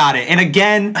about it. And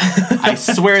again, I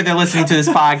swear they're listening to this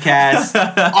podcast.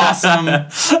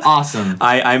 Awesome.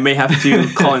 I may have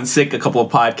to call in sick a couple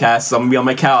of podcasts. I'm going to be on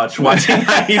my couch watching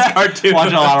 90s cartoons.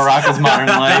 Watching a lot of Rocko's Modern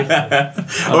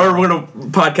Life. Or we're going to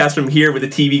podcast from here with the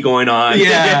TV going on.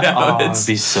 Yeah. It'd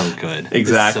be so good.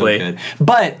 Exactly. So good.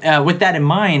 But with that in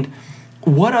mind,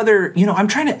 what other, I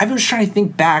was trying to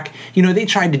think back. They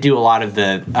tried to do a lot of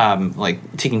the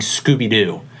like taking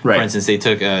Scooby-Doo. Right. For instance, they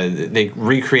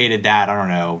recreated that, I don't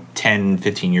know, 10,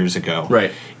 15 years ago.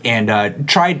 Right. And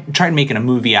tried making a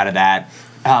movie out of that.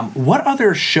 What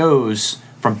other shows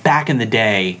from back in the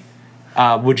day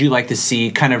would you like to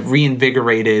see kind of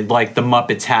reinvigorated like the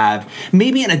Muppets have?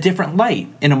 Maybe in a different light,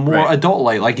 in a more adult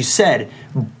light. Like you said,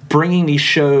 bringing these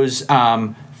shows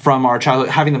from our childhood,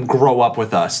 having them grow up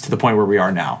with us to the point where we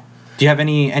are now. Do you have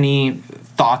any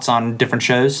thoughts on different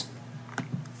shows?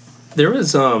 There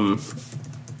was a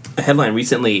headline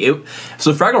recently.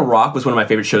 So Fraggle Rock was one of my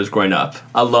favorite shows growing up.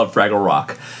 I love Fraggle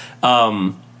Rock.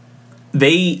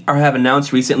 They have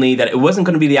announced recently that it wasn't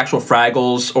going to be the actual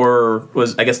Fraggles or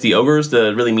was, I guess, the ogres,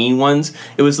 the really mean ones.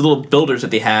 It was the little builders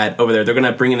that they had over there. They're going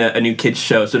to bring in a new kids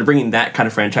show. So they're bringing that kind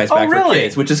of franchise back for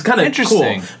kids, which is kind of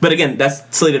cool. But again,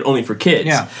 that's slated only for kids.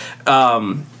 Yeah.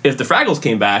 If the Fraggles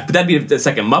came back, but that'd be the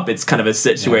second Muppets kind of a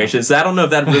situation. Yeah. So I don't know if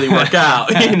that'd really work out,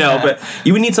 but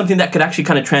you would need something that could actually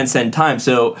kind of transcend time.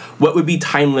 So what would be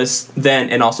timeless then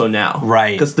and also now?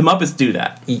 Right. Because the Muppets do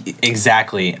that.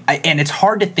 Exactly. And it's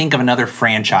hard to think of another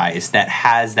franchise that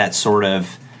has that sort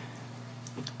of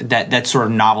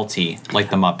novelty like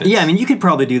the Muppets. Yeah, I mean, you could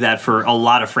probably do that for a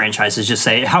lot of franchises. Just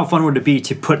say, how fun would it be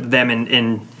to put them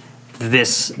in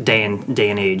this day and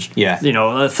age? Yeah.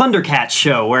 A Thundercats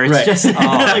show where it's just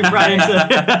like right into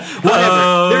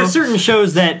whatever. There are certain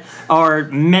shows that are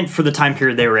meant for the time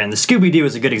period they were in. The Scooby-Doo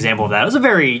is a good example of that. It was a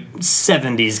very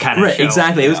 70s kind of show.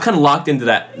 Exactly. It was kind of locked into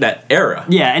that era.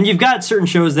 Yeah, and you've got certain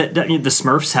shows that the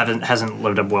Smurfs hasn't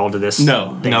lived up well to this.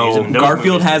 No.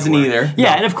 Garfield hasn't either.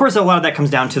 Yeah, and of course a lot of that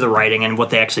comes down to the writing and what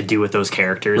they actually do with those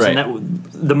characters. Right. And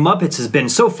the Muppets has been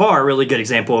so far a really good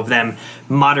example of them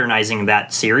modernizing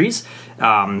that series.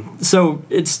 So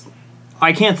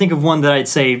I can't think of one that I'd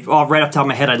say right off the top of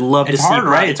my head I'd love to see.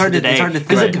 Right? It's hard today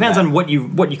because it depends on what you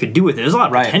could do with it. There's a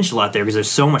lot of potential out there because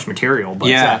there's so much material. But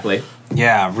Exactly.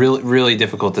 Yeah, really, really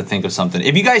difficult to think of something.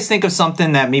 If you guys think of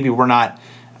something that maybe we're not,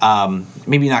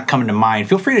 maybe not coming to mind,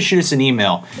 feel free to shoot us an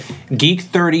email,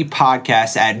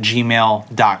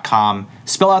 geek30podcast@gmail.com.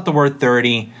 Spell out the word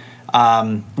 30.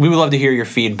 We would love to hear your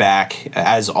feedback,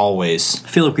 as always. I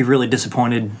feel like we've really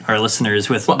disappointed our listeners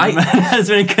with as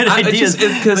many good ideas.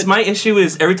 Because my issue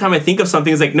is every time I think of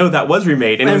something, it's like, no, that was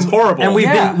remade, and it was horrible. And we've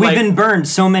been burned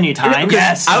so many times.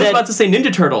 Yes, I was about to say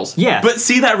Ninja Turtles. Yeah. But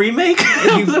see that remake?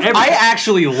 I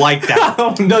actually like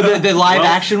that. The live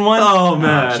action one? Oh,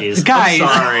 man. Guys. I'm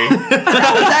sorry.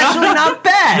 That was actually not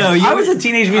bad. No, I was a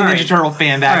Teenage Mutant Ninja Turtle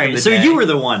fan back in the day. So you were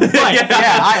the one. Right.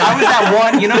 I was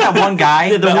that one, that one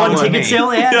guy? The one ticket sale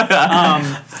they had? I'm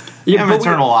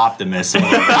eternal optimist.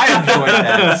 I enjoyed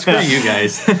that. Screw you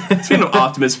guys. Speaking of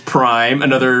Optimus Prime,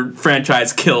 another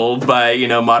franchise killed by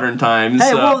modern times.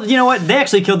 Hey, well, you know what? They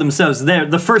actually killed themselves.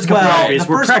 The first couple movies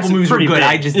were pretty good. Big.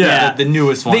 I just the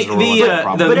newest ones were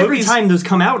but every time those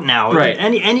come out now,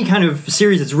 any kind of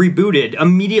series that's rebooted,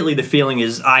 immediately the feeling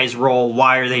is eyes roll.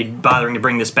 Why are they bothering to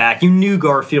bring this back? You knew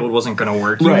Garfield wasn't going to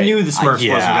work. You knew the Smurfs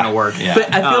wasn't going to work. Yeah.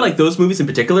 But I feel like those movies in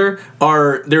particular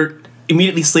they're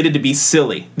immediately slated to be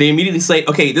silly. They immediately slate,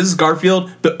 okay, this is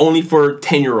Garfield, but only for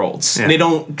 10-year-olds. Yeah. They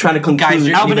don't try to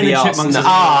conclude Alvin and the else. Chipmunks.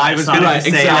 I was going to say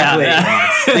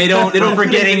exactly. They don't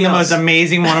forgetting the most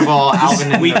amazing one of all,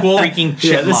 Alvin and the freaking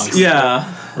Chipmunks.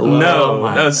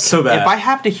 No, that was so bad. If I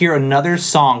have to hear another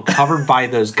song covered by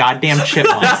those goddamn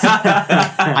chipmunks,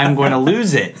 I'm going to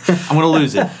lose it.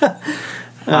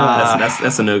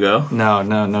 That's a no-go.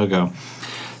 No go.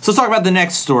 So let's talk about the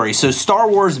next story. So Star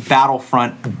Wars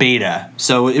Battlefront beta.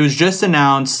 So it was just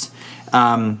announced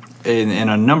in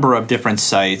a number of different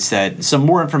sites that some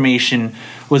more information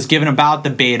was given about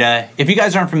the beta. If you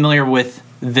guys aren't familiar with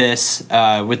this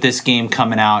game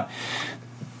coming out,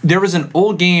 there was an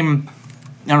old game.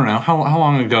 I don't know how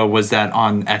long ago was that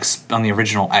on the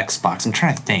original Xbox. I'm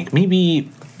trying to think.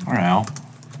 Maybe I don't know.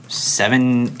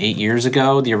 7-8 years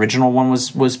ago the original one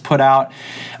was put out,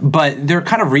 but they're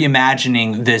kind of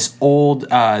reimagining this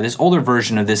older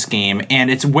version of this game, and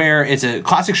it's a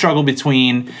classic struggle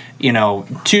between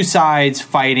two sides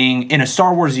fighting in a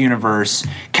Star Wars universe,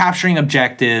 capturing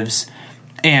objectives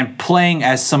and playing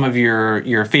as some of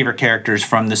your favorite characters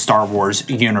from the Star Wars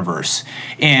universe.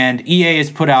 And EA has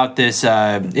put out this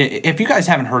if you guys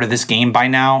haven't heard of this game by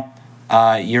now,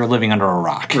 you're living under a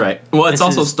rock. Right. Well, it's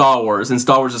also Star Wars, and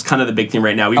Star Wars is kind of the big thing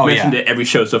right now. We've mentioned it every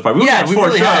show so far. We've mentioned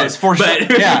four shows. We've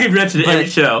mentioned it every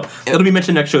show. It'll be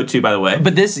mentioned next show too, by the way.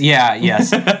 But this,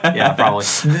 probably.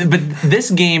 But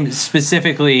this game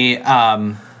specifically,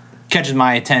 catches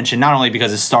my attention, not only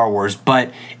because it's Star Wars,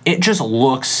 but it just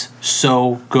looks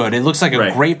so good. It looks like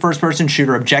a great first-person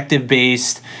shooter,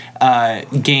 objective-based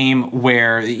game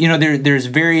where, there's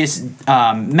various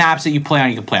maps that you play on.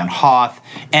 You can play on Hoth,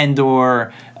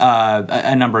 Endor,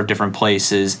 a number of different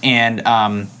places. And,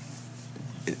 one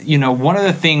of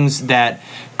the things that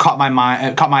caught my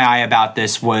eye about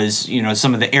this was,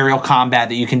 some of the aerial combat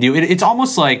that you can do. It's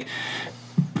almost like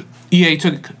EA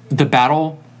took the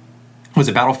Battlefield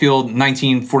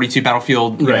 1942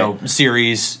 Battlefield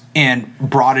series and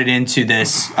brought it into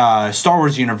this Star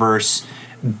Wars universe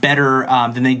better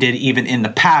than they did even in the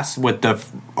past with the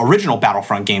original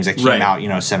Battlefront games that came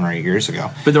out 7 or 8 years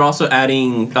ago. But they're also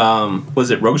adding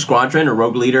was it Rogue Squadron or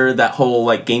Rogue Leader, that whole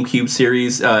like GameCube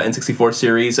series, N64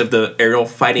 series of the aerial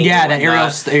fighting. Yeah, that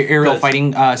aerial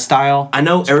fighting style. I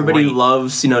know everybody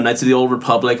loves Knights of the Old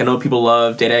Republic. I know people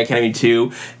love Data Academy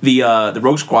 2. The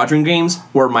Rogue Squadron games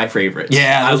were my favorites.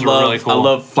 Yeah, those were really cool. I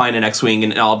love flying an X-wing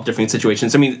in all different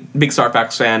situations. I mean, big Star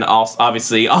Fox fan,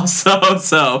 obviously. Also,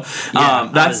 so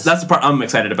that's the part I'm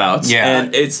excited about. Yeah,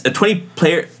 and it's a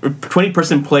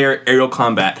 20-person player aerial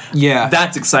combat. Yeah,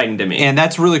 that's exciting to me, and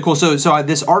that's really cool. So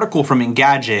this article from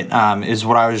Engadget is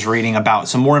what I was reading about.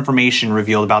 Some more information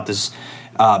revealed about this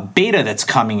beta that's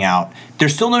coming out.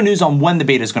 There's still no news on when the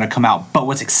beta is going to come out, but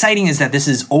what's exciting is that this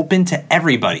is open to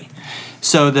everybody.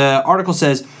 So the article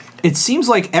says, it seems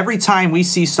like every time we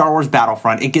see Star Wars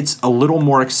Battlefront, it gets a little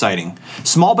more exciting.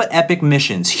 Small but epic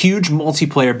missions, huge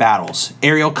multiplayer battles,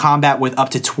 aerial combat with up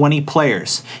to 20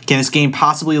 players. Can this game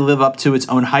possibly live up to its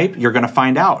own hype? You're going to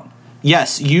find out.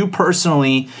 Yes, you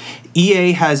personally,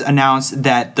 EA has announced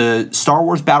that the Star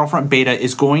Wars Battlefront beta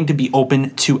is going to be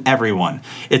open to everyone.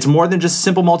 It's more than just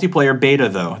simple multiplayer beta,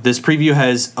 though. This preview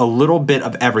has a little bit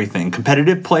of everything.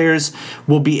 Competitive players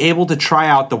will be able to try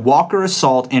out the Walker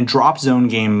Assault and Drop Zone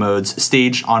game modes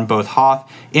staged on both Hoth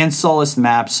and Sullust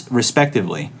maps,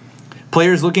 respectively.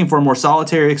 Players looking for a more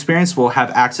solitary experience will have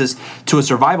access to a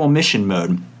survival mission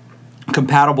mode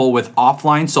compatible with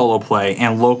offline solo play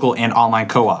and local and online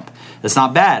co-op. That's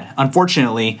not bad.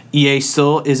 Unfortunately, EA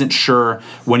still isn't sure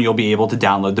when you'll be able to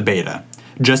download the beta.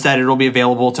 Just that it'll be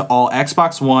available to all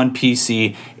Xbox One,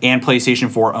 PC, and PlayStation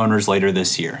 4 owners later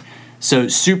this year. So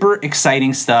super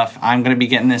exciting stuff. I'm going to be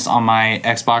getting this on my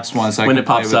Xbox One so I when can it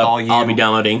pops play with up, all you I'll be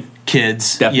downloading.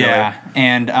 Kids. Definitely. Yeah.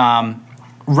 And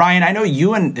Ryan, I know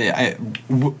you and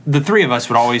the three of us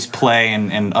would always play,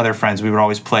 and other friends, we would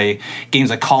always play games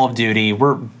like Call of Duty.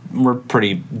 We're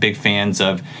pretty big fans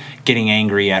of getting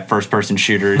angry at first-person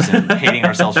shooters and hating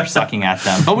ourselves for sucking at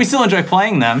them. But we still enjoy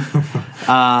playing them.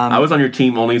 I was on your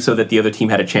team only so that the other team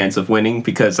had a chance of winning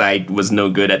because I was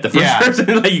no good at the first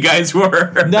person like you guys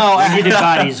were. No, we needed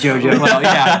bodies, JoJo. Well,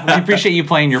 yeah, we appreciate you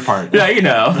playing your part.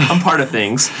 Yeah, I'm part of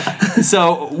things.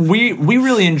 So we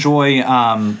really enjoy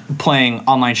playing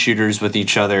online shooters with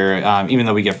each other, even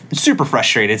though we get super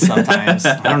frustrated sometimes.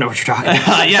 I don't know what you're talking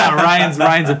about. Yeah, Ryan's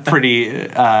a pretty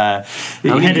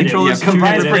Ryan's pretty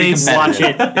competitive. Watch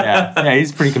it. Yeah,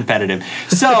 he's pretty competitive.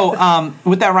 So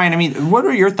with that, Ryan, I mean, what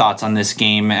are your thoughts on this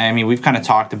game? I mean, we've kind of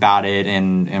talked about it,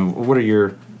 and what are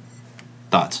your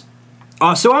thoughts?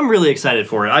 So I'm really excited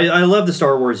for it. I love the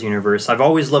Star Wars universe. I've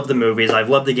always loved the movies. I've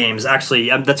loved the games. Actually,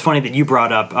 that's funny that you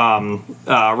brought up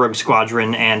Rogue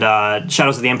Squadron, and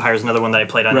Shadows of the Empire is another one that I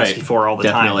played on N64 all the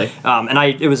time. And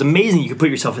it was it was could put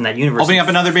yourself in that universe. Opening up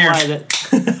another beer.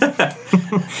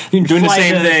 You doing the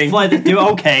same thing.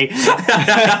 Okay.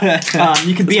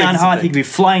 You could be on Hoth. You could be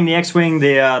flying the X-wing,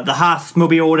 the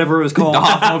Hothmobile, whatever it was called. The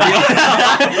Hothmobile.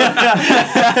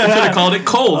 Should have called it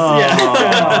Colt.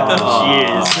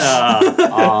 Jeez.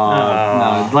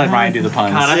 No, let Ryan do the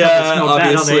puns. God, I thought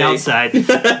bad on the outside.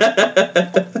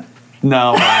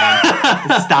 No,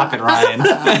 Ryan. Stop it, Ryan.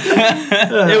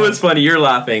 It was funny. You're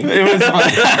laughing. It was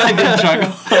funny. I did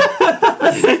chuckle.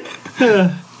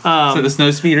 So the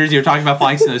snow speeders, you're talking about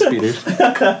flying snow speeders. Is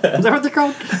that what they're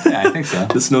called? Yeah, I think so.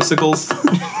 The snowsicles.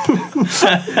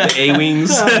 The A-wings.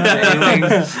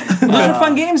 Those are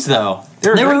fun games, though.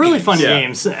 They were really fun Yeah.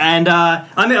 games, and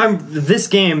this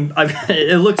game.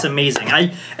 It looks amazing.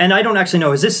 I don't actually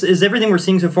know. Is everything we're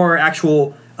seeing so far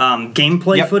actual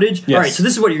gameplay footage? Yes. All right, so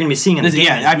this is what you're going to be seeing in the game.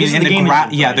 Yeah, I mean, in the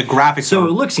graphics. So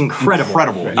it looks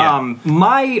incredible. Yeah.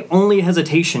 My only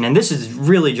hesitation, and this is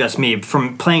really just me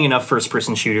from playing enough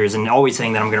first-person shooters and always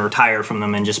saying that I'm going to retire from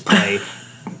them and just play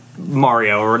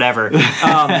Mario or whatever. Is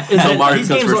that Mario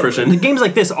becomes first person. Games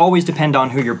like this always depend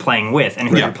on who you're playing with and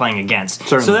who you're playing against.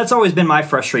 Certainly. So that's always been my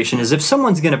frustration: is if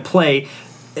someone's going to play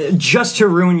just to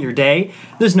ruin your day,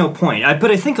 there's no point.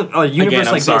 But I think a universe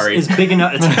this is big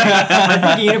enough. I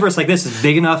think a universe like this is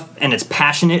big enough and it's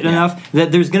passionate enough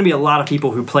that there's going to be a lot of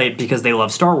people who play it because they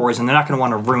love Star Wars and they're not going to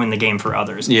want to ruin the game for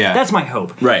others. Yeah, that's my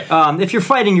hope. Right. If you're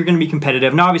fighting, you're going to be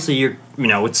competitive, and obviously you're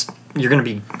going to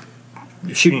be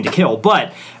shooting to kill.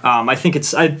 But I think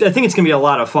it's going to be a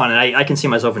lot of fun, and I can see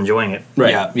myself enjoying it.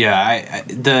 Right. Yeah.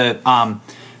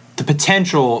 The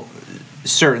potential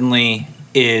certainly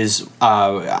is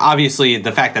obviously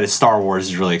the fact that it's Star Wars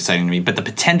is really exciting to me, but the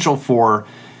potential for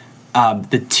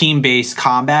the team-based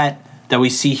combat that we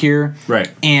see here, right,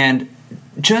 and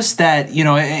just that,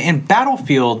 and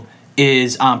Battlefield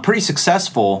is pretty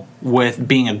successful with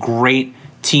being a great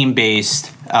team-based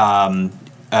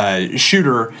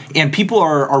shooter, and people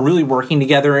are really working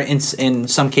together in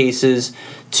some cases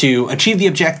to achieve the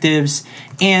objectives,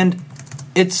 and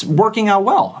it's working out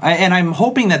well. And I'm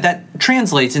hoping that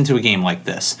translates into a game like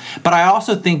this. But I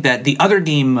also think that the other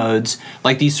game modes,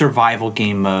 like these survival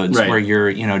game modes, where you're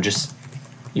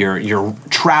you're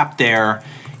trapped there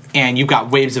and you've got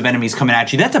waves of enemies coming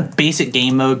at you, that's a basic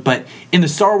game mode. But in the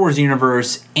Star Wars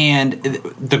universe and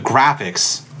the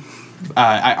graphics,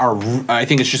 I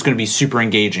think it's just going to be super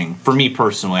engaging for me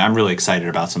personally. I'm really excited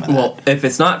about some of that. Well, if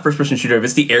it's not first-person shooter, if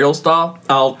it's the aerial style,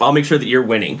 I'll make sure that you're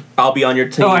winning. I'll be on your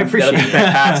team. Oh, I appreciate That'll be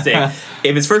fantastic.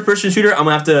 If it's first-person shooter, I'm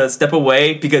gonna have to step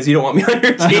away because you don't want me on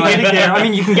your team. I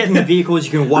mean, you can get in the vehicles,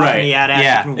 you can walk in the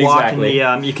AT-ATs, you can walk in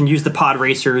the, you can use the pod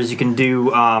racers, you can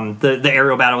do the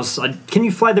aerial battles. Can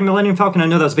you fly the Millennium Falcon? I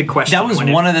know that was a big question. That was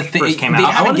one of the things. They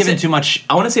haven't given too much.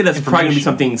 I want to say that's probably gonna be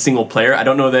something single player. I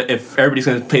don't know that if everybody's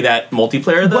gonna play that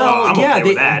multiplayer though. Well, I'm okay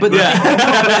with that. But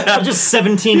just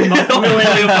 17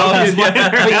 Millennium Falcons.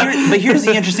 But here's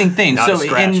the interesting thing. Not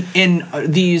So in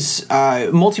these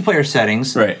multiplayer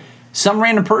settings, right, some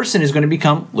random person is going to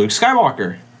become Luke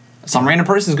Skywalker. Some random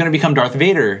person is going to become Darth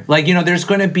Vader. There's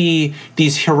going to be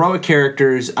these heroic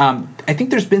characters. I think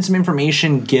there's been some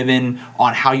information given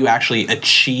on how you actually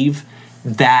achieve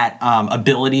that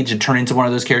ability to turn into one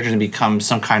of those characters and become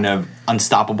some kind of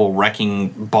unstoppable wrecking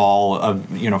ball of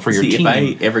for your team. If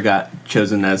I ever got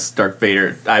chosen as Darth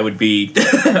Vader, I would be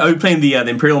playing the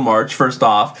Imperial March first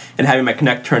off and having my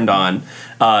Kinect turned on,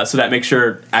 so that makes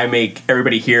sure I make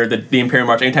everybody hear the Imperial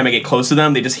March. Anytime I get close to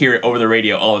them, they just hear it over the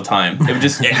radio all the time. It would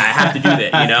I have to do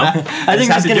that, I think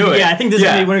this is gonna be. Yeah, I think this is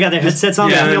gonna be when we got their headsets on.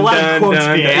 There's gonna be a lot of quotes.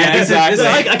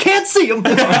 I can't see them.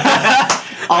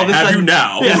 All of a sudden,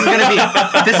 now.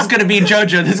 This is gonna be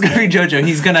JoJo. This is gonna be JoJo.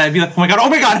 He's gonna be like, oh my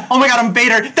god, I'm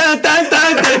Vader. Dun, dun, dun,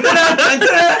 dun, dun, dun,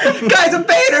 dun. Guys, I'm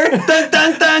Vader. Dun,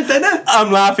 dun, dun, dun, dun.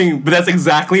 I'm laughing, but that's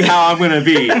exactly how I'm gonna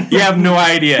be. You have no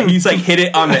idea. He's like hit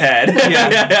it on the head.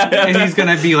 And he's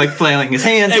gonna be like flailing his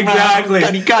hands. Exactly.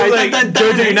 Guys, like,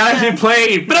 JoJo, you're not actually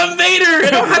playing, but I'm Vader. I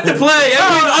don't have to play.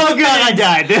 Oh god, I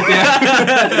died.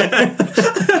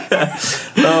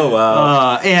 Oh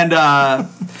wow.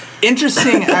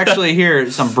 Interesting, actually,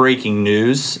 here, some breaking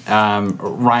news.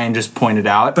 Ryan just pointed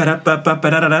out.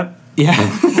 Yeah.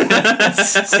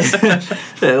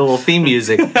 A little theme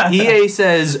music. EA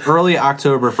says early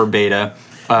October for beta.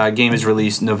 Game is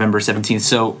released November 17th.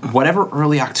 So whatever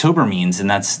early October means, and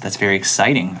that's very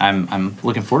exciting. I'm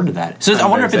looking forward to that. So I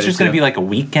wonder if it's just going to be like a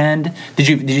weekend. Did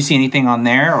you see anything on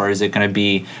there, or is it going to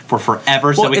be for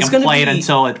forever so we can play it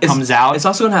until it comes out? It's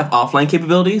also going to have offline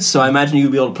capabilities, so I imagine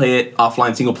you'll be able to play it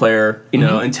offline single player,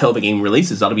 until the game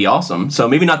releases. That'll be awesome. So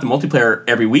maybe not the multiplayer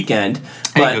every weekend,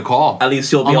 but good call. At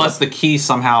least you'll be unless the key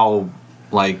somehow.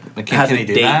 Can they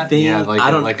do that? Thing? Yeah,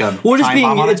 I don't.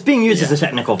 It's being used as a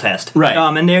technical test, right?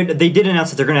 And they did announce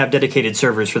that they're going to have dedicated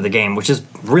servers for the game, which is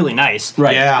really nice,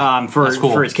 right? Yeah,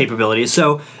 for its capabilities.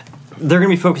 So they're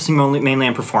going to be focusing mainly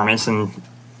on performance and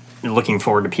looking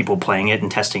forward to people playing it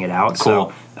and testing it out.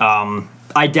 Cool. So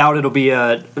I doubt it'll be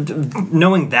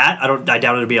knowing that I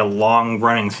doubt it'll be a long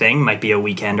running thing. Might be a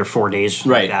weekend or 4 days,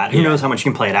 right? Like that. Who knows how much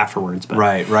you can play it afterwards? But,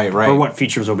 right. Or what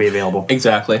features will be available?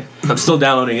 Exactly. I'm still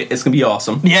downloading it. It's gonna be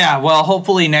awesome. Yeah. Well,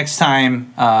 hopefully next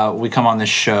time we come on this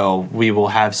show, we will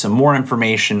have some more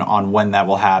information on when that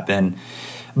will happen.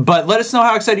 But let us know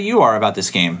how excited you are about this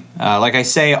game. Like I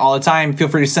say all the time, feel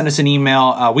free to send us an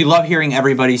email. We love hearing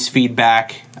everybody's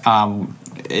feedback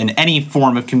in any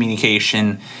form of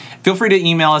communication. Feel free to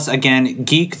email us again,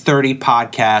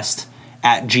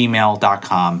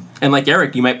 geek30podcast@gmail.com. And like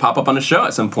Eric, you might pop up on the show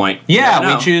at some point.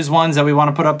 Yeah, we choose ones that we want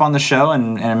to put up on the show,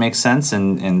 and it makes sense.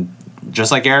 And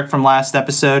just like Eric from last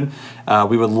episode,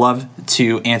 we would love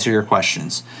to answer your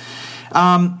questions.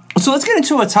 So let's get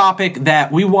into a topic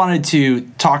that we wanted to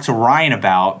talk to Ryan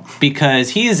about because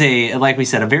he is like we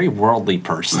said, a very worldly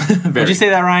person. Would you say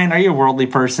that, Ryan? Are you a worldly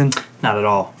person? Not at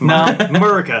all. No?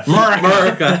 America.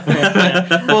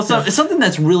 Well, something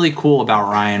that's really cool about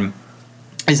Ryan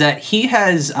is that he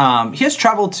has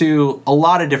traveled to a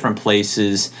lot of different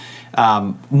places,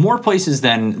 more places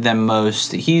than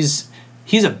most. He's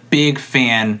a big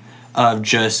fan of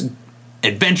just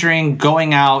adventuring,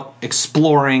 going out,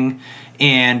 exploring.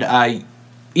 And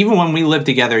even when we lived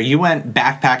together, you went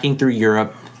backpacking through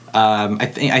Europe.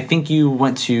 I think you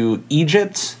went to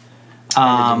Egypt.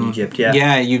 Egypt, yeah.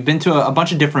 Yeah, you've been to a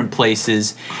bunch of different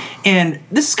places. And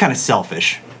this is kind of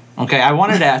selfish. Okay, I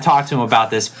wanted to talk to him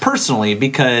about this personally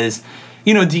because,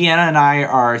 Deanna and I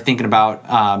are thinking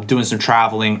about doing some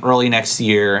traveling early next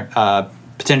year,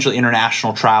 potentially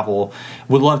international travel.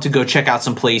 Would love to go check out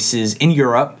some places in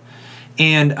Europe.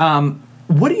 And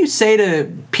what do you say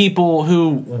to people who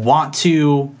want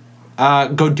to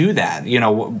go do that?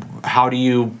 How do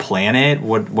you plan it?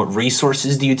 What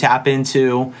resources do you tap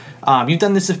into? You've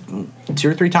done this 2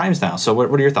 or 3 times now. So what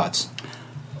are your thoughts?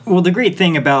 Well, the great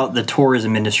thing about the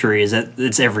tourism industry is that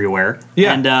it's everywhere.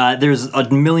 Yeah. And there's a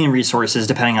million resources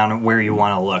depending on where you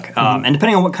want to look. And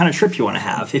depending on what kind of trip you want to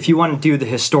have. If you want to do the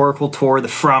historical tour, the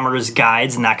Frommer's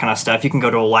guides and that kind of stuff, you can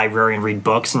go to a library and read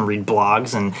books and read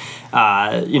blogs and,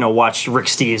 watch Rick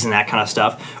Steves and that kind of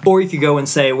stuff. Or you could go and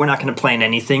say, we're not going to plan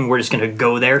anything. We're just going to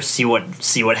go there, see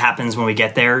what happens when we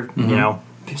get there,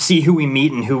 see who we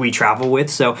meet and who we travel with.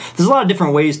 So there's a lot of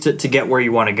different ways to get where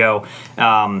you want to go.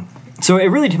 So it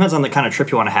really depends on the kind of trip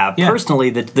you want to have. Yeah.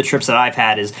 Personally, the trips that I've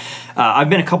had is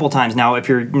I've been a couple times now. If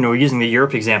you're using the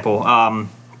Europe example,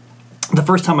 the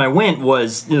first time I went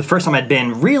was the first time I'd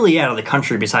been really out of the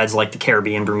country besides like the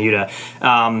Caribbean, Bermuda.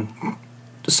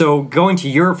 So going to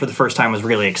Europe for the first time was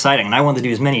really exciting, and I wanted to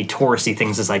do as many touristy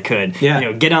things as I could.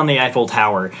 Yeah. Get on the Eiffel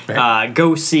Tower, right.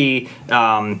 Go see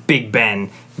Big Ben.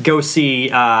 Go see,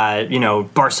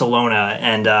 Barcelona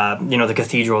and, the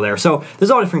cathedral there. So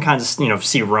there's all different kinds of,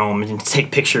 see Rome and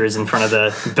take pictures in front of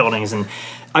the buildings. And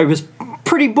I was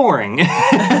pretty boring.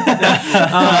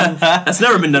 That's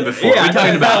never been done before. Yeah, what are you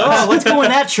talking about? Let's go in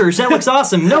that church. That looks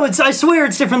awesome. No, I swear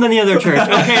it's different than the other church.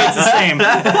 Okay, it's the same.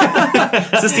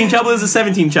 Sistine Chapel is a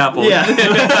 17 chapel. Yeah. It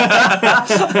was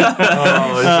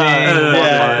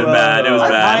bad.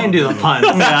 I didn't do the puns.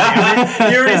 You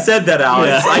already said that,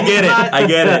 Alex. Yeah. I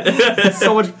get it.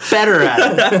 So much better at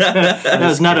it. That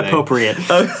was not appropriate.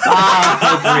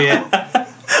 Appropriate.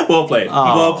 Well played.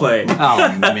 Well played.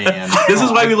 Oh man, this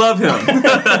is why we love him.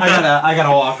 I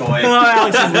gotta walk away. Oh,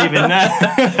 Alex is leaving.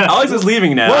 Alex is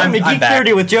leaving now. Welcome to Geek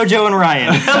 30 with JoJo and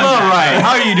Ryan. Hello, Ryan.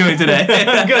 How are you doing today?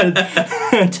 Good.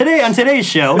 Today on today's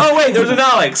show. Oh wait, there's an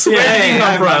Alex. Where did he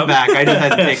come from? I'm back. I just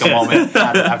had to take a moment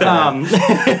after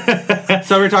that.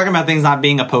 So we're talking about things not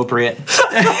being appropriate.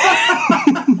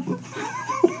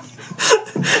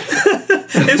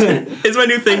 It's my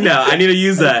new thing now. I need to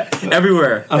use that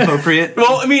everywhere. Appropriate.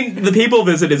 Well, I mean, the people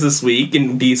visit is this week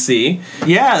in DC.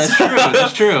 Yeah, that's true.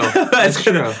 That's true. That's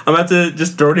true. I'm about to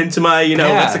just throw it into my,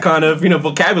 lexicon of,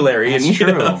 vocabulary. That's true.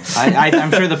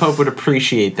 I'm sure the Pope would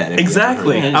appreciate that.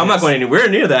 Exactly. I'm not going anywhere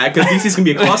near that because DC's gonna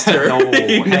be a cluster. No,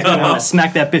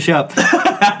 smack that bitch up.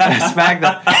 Smack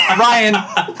that, Ryan.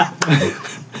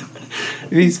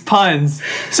 These puns.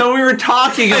 So we were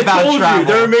talking about travel.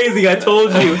 They're amazing. I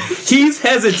told you. He's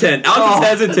hesitant. Alex is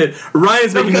hesitant.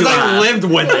 Ryan's making me laugh. Because I lived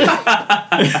with it.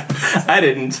 I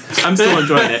didn't. I'm still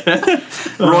enjoying it.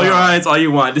 Roll your eyes all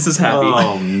you want. This is happy.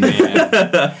 Oh,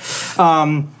 man.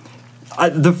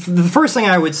 The first thing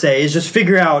I would say is just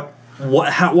figure out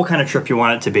what kind of trip you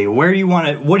want it to be. What do you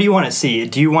want to see?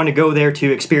 Do you want to go there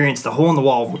to experience the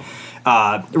hole-in-the-wall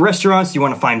restaurants? Do you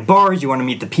want to find bars? Do you want to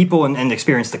meet the people and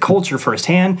experience the culture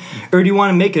firsthand? Or do you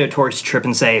want to make it a tourist trip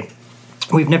and say,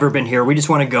 we've never been here, we just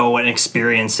want to go and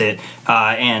experience it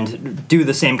and do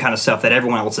the same kind of stuff that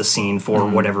everyone else has seen for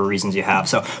whatever reasons you have.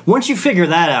 So once you figure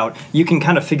that out, you can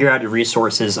kind of figure out your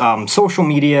resources. Social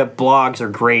media, blogs are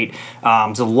great.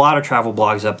 There's a lot of travel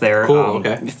blogs up there. Cool,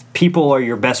 okay. People are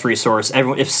your best resource.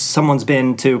 If someone's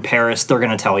been to Paris, they're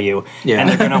going to tell you. Yeah. And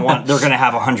they're going to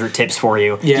have 100 tips for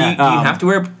you. Yeah. Do you have to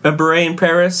wear a beret in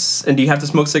Paris? And do you have to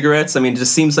smoke cigarettes? I mean, it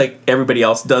just seems like everybody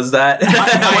else does that.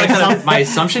 My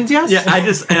assumptions, yes? Yeah,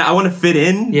 I want to fit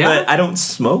in, but I don't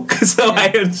smoke, so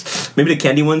maybe the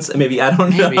candy ones. Maybe I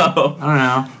don't know.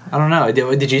 I don't know.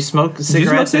 Did you smoke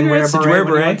cigarettes? Did you wear a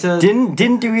beret?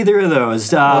 Didn't do either of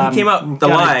those. Well, he came out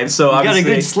alive, so obviously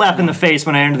got a good slap in the face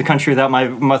when I entered the country without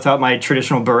my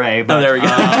traditional beret. But, there we go.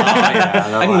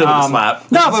 I can live with a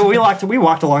slap. No, but we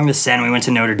walked along the Seine. We went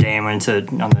to Notre Dame. Went on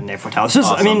the Eiffel Tower. It's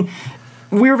just, awesome. I mean,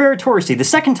 we were very touristy. The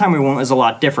second time we went was a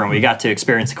lot different. We got to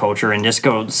experience the culture and just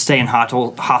go stay in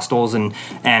hostels and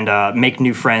make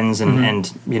new friends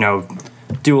and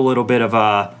do a little bit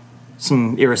of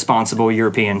some irresponsible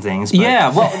European things. But.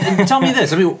 Yeah, well, tell me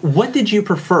this. I mean, what did you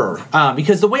prefer?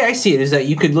 Because the way I see it is that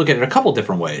you could look at it a couple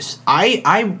different ways.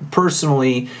 I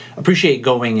personally appreciate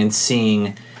going and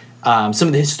seeing some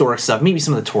of the historic stuff, maybe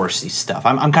some of the touristy stuff.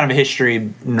 I'm kind of a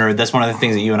history nerd. That's one of the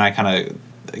things that you and I kind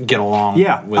of get along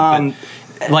with.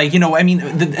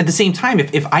 At the same time,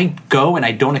 if I go and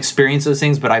I don't experience those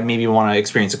things, but I maybe want to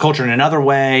experience the culture in another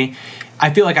way,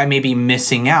 I feel like I may be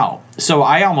missing out. So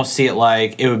I almost see it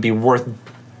like it would be worth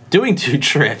doing 2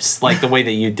 trips, like the way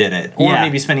that you did it, or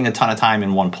maybe spending a ton of time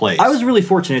in one place. I was really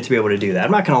fortunate to be able to do that.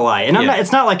 I'm not going to lie, and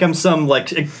it's not like I'm some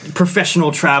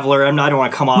professional traveler. I don't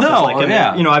want to come off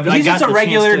as he's just a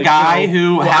regular guy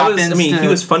who happens. He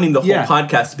was funding the whole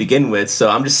podcast to begin with, so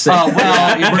I'm just saying. Oh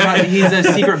well, he's a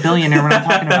secret billionaire. We're not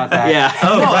talking about that.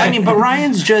 Yeah. But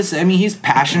Ryan's just. he's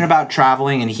passionate about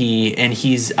traveling, and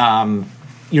he's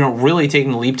really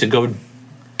taking the leap to go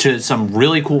to some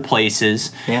really cool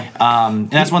places. Yeah.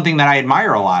 And that's one thing that I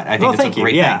admire a lot. I think it's a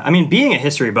great thing. Being a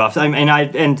history buff,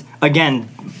 and again,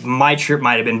 my trip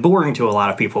might have been boring to a lot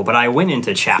of people, but I went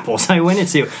into chapels.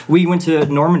 We went to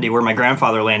Normandy where my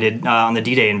grandfather landed on the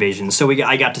D-Day invasion. So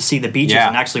I got to see the beaches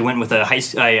and actually went with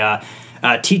a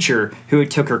teacher who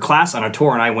took her class on a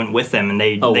tour, and I went with them, and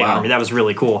they honored me. That was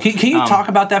really cool. Can you talk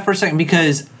about that for a second?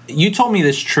 Because you told me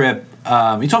this trip.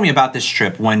 You told me about this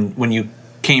trip when you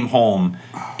came home,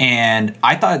 and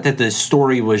I thought that the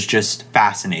story was just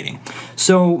fascinating.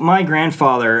 So my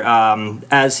grandfather,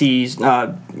 as he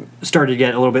started to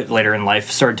get a little bit later in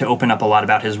life, started to open up a lot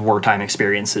about his wartime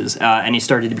experiences, and he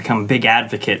started to become a big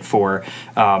advocate for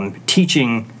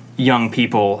teaching young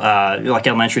people, like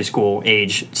elementary school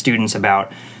age students,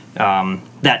 about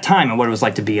that time and what it was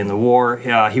like to be in the war.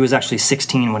 He was actually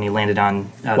 16 when he landed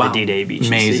on the D-Day beaches.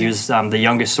 Amazing. He was the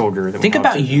youngest soldier. Think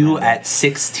about you at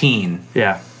 16.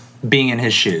 Yeah. Being in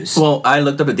his shoes. Well, I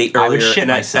looked up a date earlier. I would shit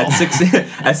myself.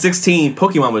 At 16,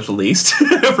 Pokemon was released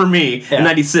for me in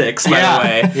 '96. By the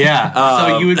way,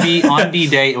 so you would be on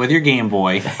D-Day with your Game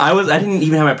Boy. I didn't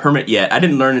even have my permit yet. I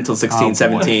didn't learn until 16,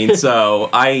 17. So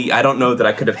I don't know that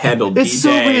I could have handled D-Day. It's so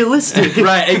realistic.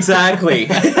 Right? Exactly.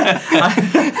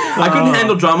 I couldn't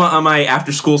handle drama on my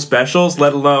after-school specials,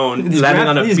 let alone landing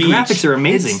on a beach. These graphics are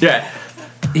amazing.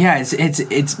 Yeah,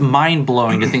 it's mind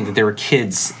blowing to think that there were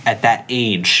kids at that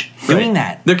age doing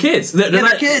that. They're kids. They're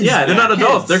not kids. Yeah, they're not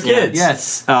adults. They're kids.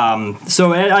 Yes.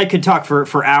 So I could talk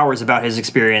for hours about his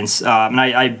experience, and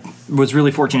I was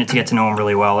really fortunate to get to know him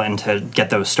really well and to get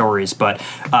those stories. But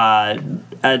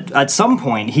at some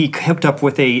point, he hooked up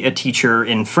with a teacher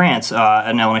in France,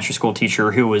 an elementary school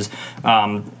teacher who was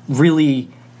really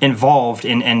involved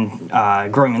in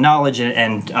growing the knowledge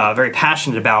and very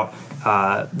passionate about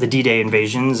the D-Day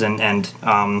invasions and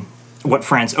what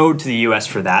France owed to the U.S.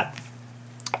 for that.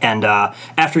 And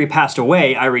after he passed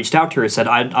away, I reached out to her and said,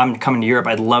 I'm coming to Europe.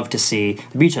 I'd love to see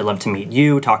the beach. I'd love to meet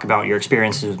you, talk about your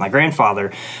experiences with my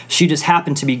grandfather. She just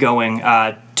happened to be going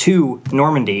to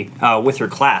Normandy with her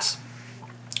class,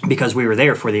 because we were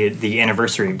there for the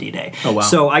anniversary of D-Day. Oh, wow.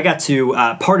 So I got to,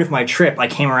 part of my trip, I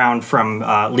came around from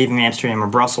leaving Amsterdam or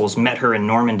Brussels, met her in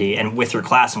Normandy, and with her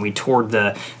class, and we toured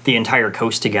the entire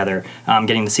coast together,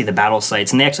 getting to see the battle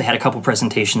sites. And they actually had a couple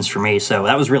presentations for me, so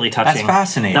that was really touching. That's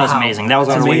fascinating. That was amazing. That was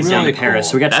on our way down to Paris.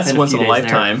 So we got to spend a few days there.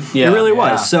 That's once in a lifetime. Yeah. It really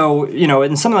was. So,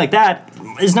 and something like that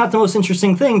is not the most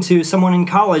interesting thing to someone in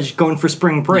college going for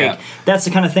spring break. Yeah. That's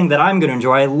the kind of thing that I'm going to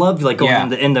enjoy. I loved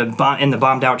going in the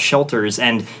bombed out shelters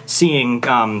and seeing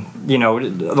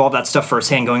all that stuff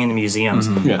firsthand, going into museums.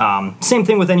 Mm-hmm. Yeah. Same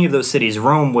thing with any of those cities.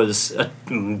 Rome was a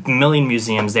million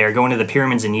museums there. Going to the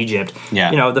pyramids in Egypt.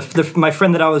 Yeah. My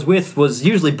friend that I was with was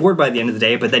usually bored by the end of the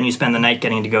day, but then you spend the night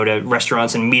getting to go to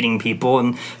restaurants and meeting people,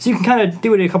 and so you can kind of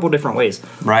do it in a couple of different ways.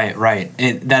 Right.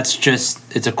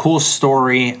 It's a cool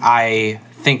story. I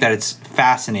think that it's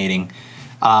fascinating.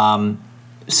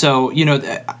 So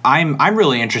I'm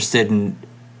really interested in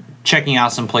checking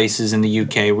out some places in the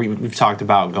UK. We've talked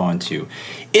about going to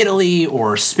Italy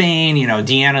or Spain.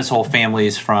 Deanna's whole family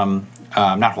is from,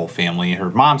 not whole family, her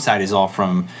mom's side is all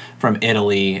from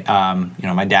Italy.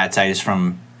 My dad's side is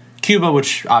from Cuba,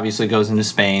 which obviously goes into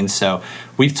Spain. So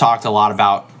we've talked a lot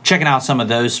about checking out some of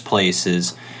those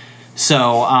places.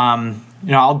 So,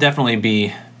 I'll definitely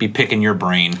be picking your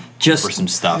brain for some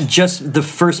stuff. Just the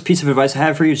first piece of advice I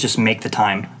have for you is just make the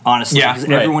time, honestly. Yeah, because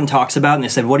everyone talks about it, and they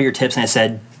said, what are your tips? And I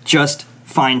said, just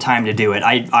find time to do it.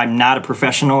 I'm not a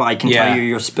professional. I can tell you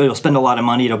you'll spend a lot of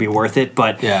money. It'll be worth it,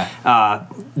 but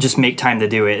just make time to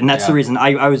do it. And that's the reason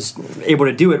I was able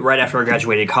to do it right after I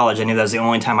graduated college. I knew that was the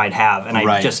only time I'd have. And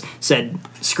I just said,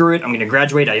 screw it, I'm going to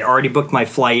graduate. I already booked my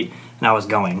flight, and I was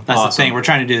going. That's the thing. We're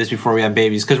trying to do this before we have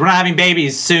babies, because we're not having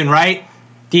babies soon, right,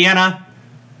 Deanna?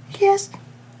 Yes.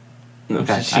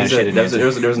 Okay. There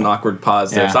was an awkward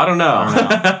pause there, so I don't know.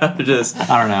 I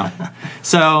don't know.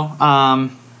 So,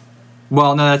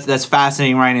 well, no, that's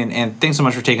fascinating, Ryan, and thanks so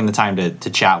much for taking the time to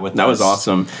chat with us. That was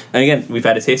awesome. And again, we've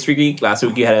had a history geek. Last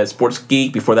week we had a sports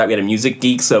geek. Before that we had a music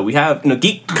geek. So we have,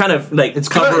 geek kind of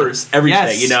covers everything,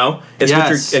 It's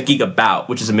what you're a geek about,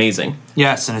 which is amazing.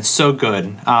 Yes, and it's so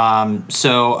good.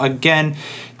 So again,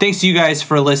 thanks to you guys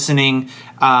for listening.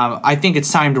 I think it's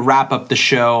time to wrap up the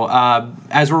show.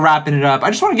 As we're wrapping it up, I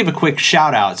just want to give a quick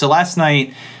shout out. So last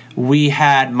night we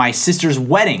had my sister's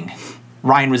wedding.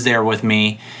 Ryan was there with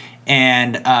me.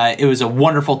 And it was a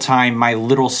wonderful time. My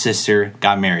little sister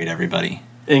got married, everybody.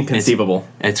 Inconceivable.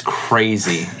 It's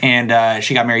crazy. And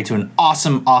she got married to an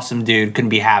awesome, awesome dude. Couldn't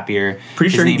be happier.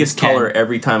 Pretty sure he gets taller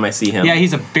every time I see him. Yeah,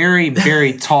 he's a very,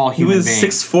 very tall human being. He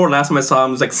was 6'4" last time I saw him.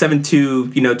 He was like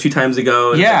 7'2", 2 times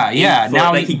ago. Yeah.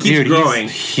 Now he keeps growing.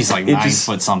 He's like 9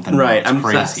 foot something. Right. I'm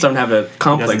starting to have a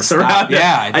complex around it.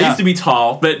 Yeah. I used to be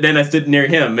tall, but then I stood near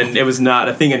him, and it was not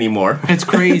a thing anymore. It's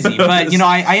crazy. But,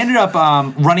 I ended up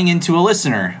running into a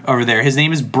listener over there. His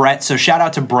name is Brett. So shout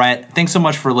out to Brett. Thanks so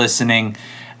much for listening.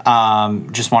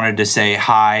 Just wanted to say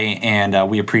hi, and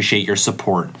we appreciate your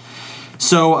support.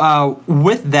 So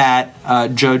with that,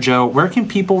 JoJo, where can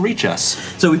people reach us?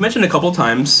 So we've mentioned a couple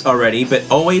times already, but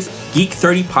always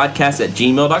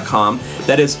geek30podcast@gmail.com.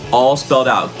 That is all spelled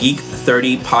out,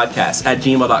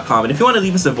 geek30podcast@gmail.com. And if you want to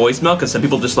leave us a voicemail, because some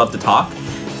people just love to talk,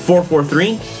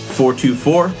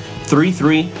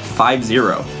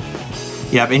 443-424-3350.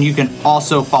 Yep, and you can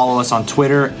also follow us on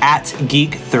Twitter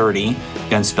 @geek30.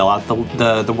 Again, spell out the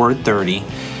word 30.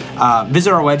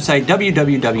 Visit our website,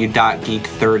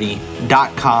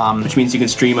 www.geek30.com. Which means you can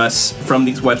stream us from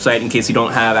this website in case you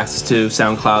don't have access to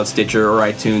SoundCloud, Stitcher, or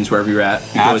iTunes, wherever you're at.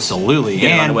 Absolutely.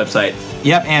 Get it on the website.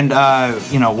 Yep, and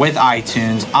with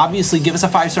iTunes, obviously give us a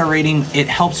 5-star rating. It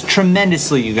helps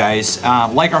tremendously, you guys.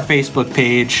 Like our Facebook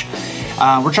page.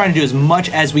 We're trying to do as much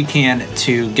as we can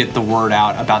to get the word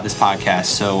out about this podcast,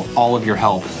 so all of your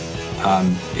help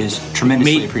is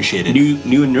tremendously appreciated.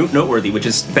 New and noteworthy, which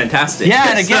is fantastic.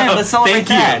 Yeah, and again, let's celebrate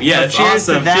that. Thank you. Yeah, cheers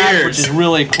awesome. to that, Cheers. which is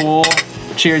really cool.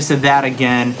 Cheers to that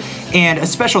again. And a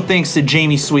special thanks to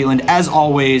Jamie Sweetland, as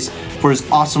always, for his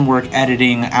awesome work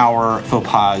editing our faux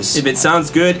pas. If it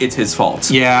sounds good, it's his fault.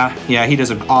 Yeah, he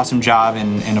does an awesome job,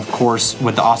 and of course,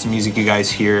 with the awesome music you guys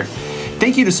hear.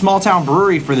 Thank you to Small Town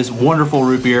Brewery for this wonderful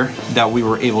root beer that we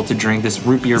were able to drink. This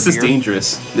root beer beer. This is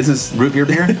dangerous. This is root beer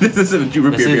beer? This is a root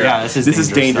beer beer. Yeah, this is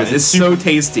dangerous. It's so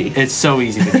tasty. It's so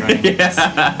easy to drink.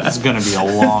 It's going to be a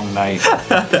long night.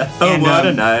 What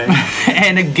a night.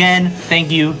 And again, thank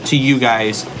you to you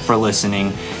guys for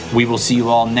listening. We will see you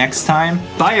all next time.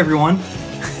 Bye, everyone.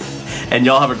 And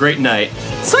y'all have a great night.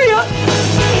 See ya.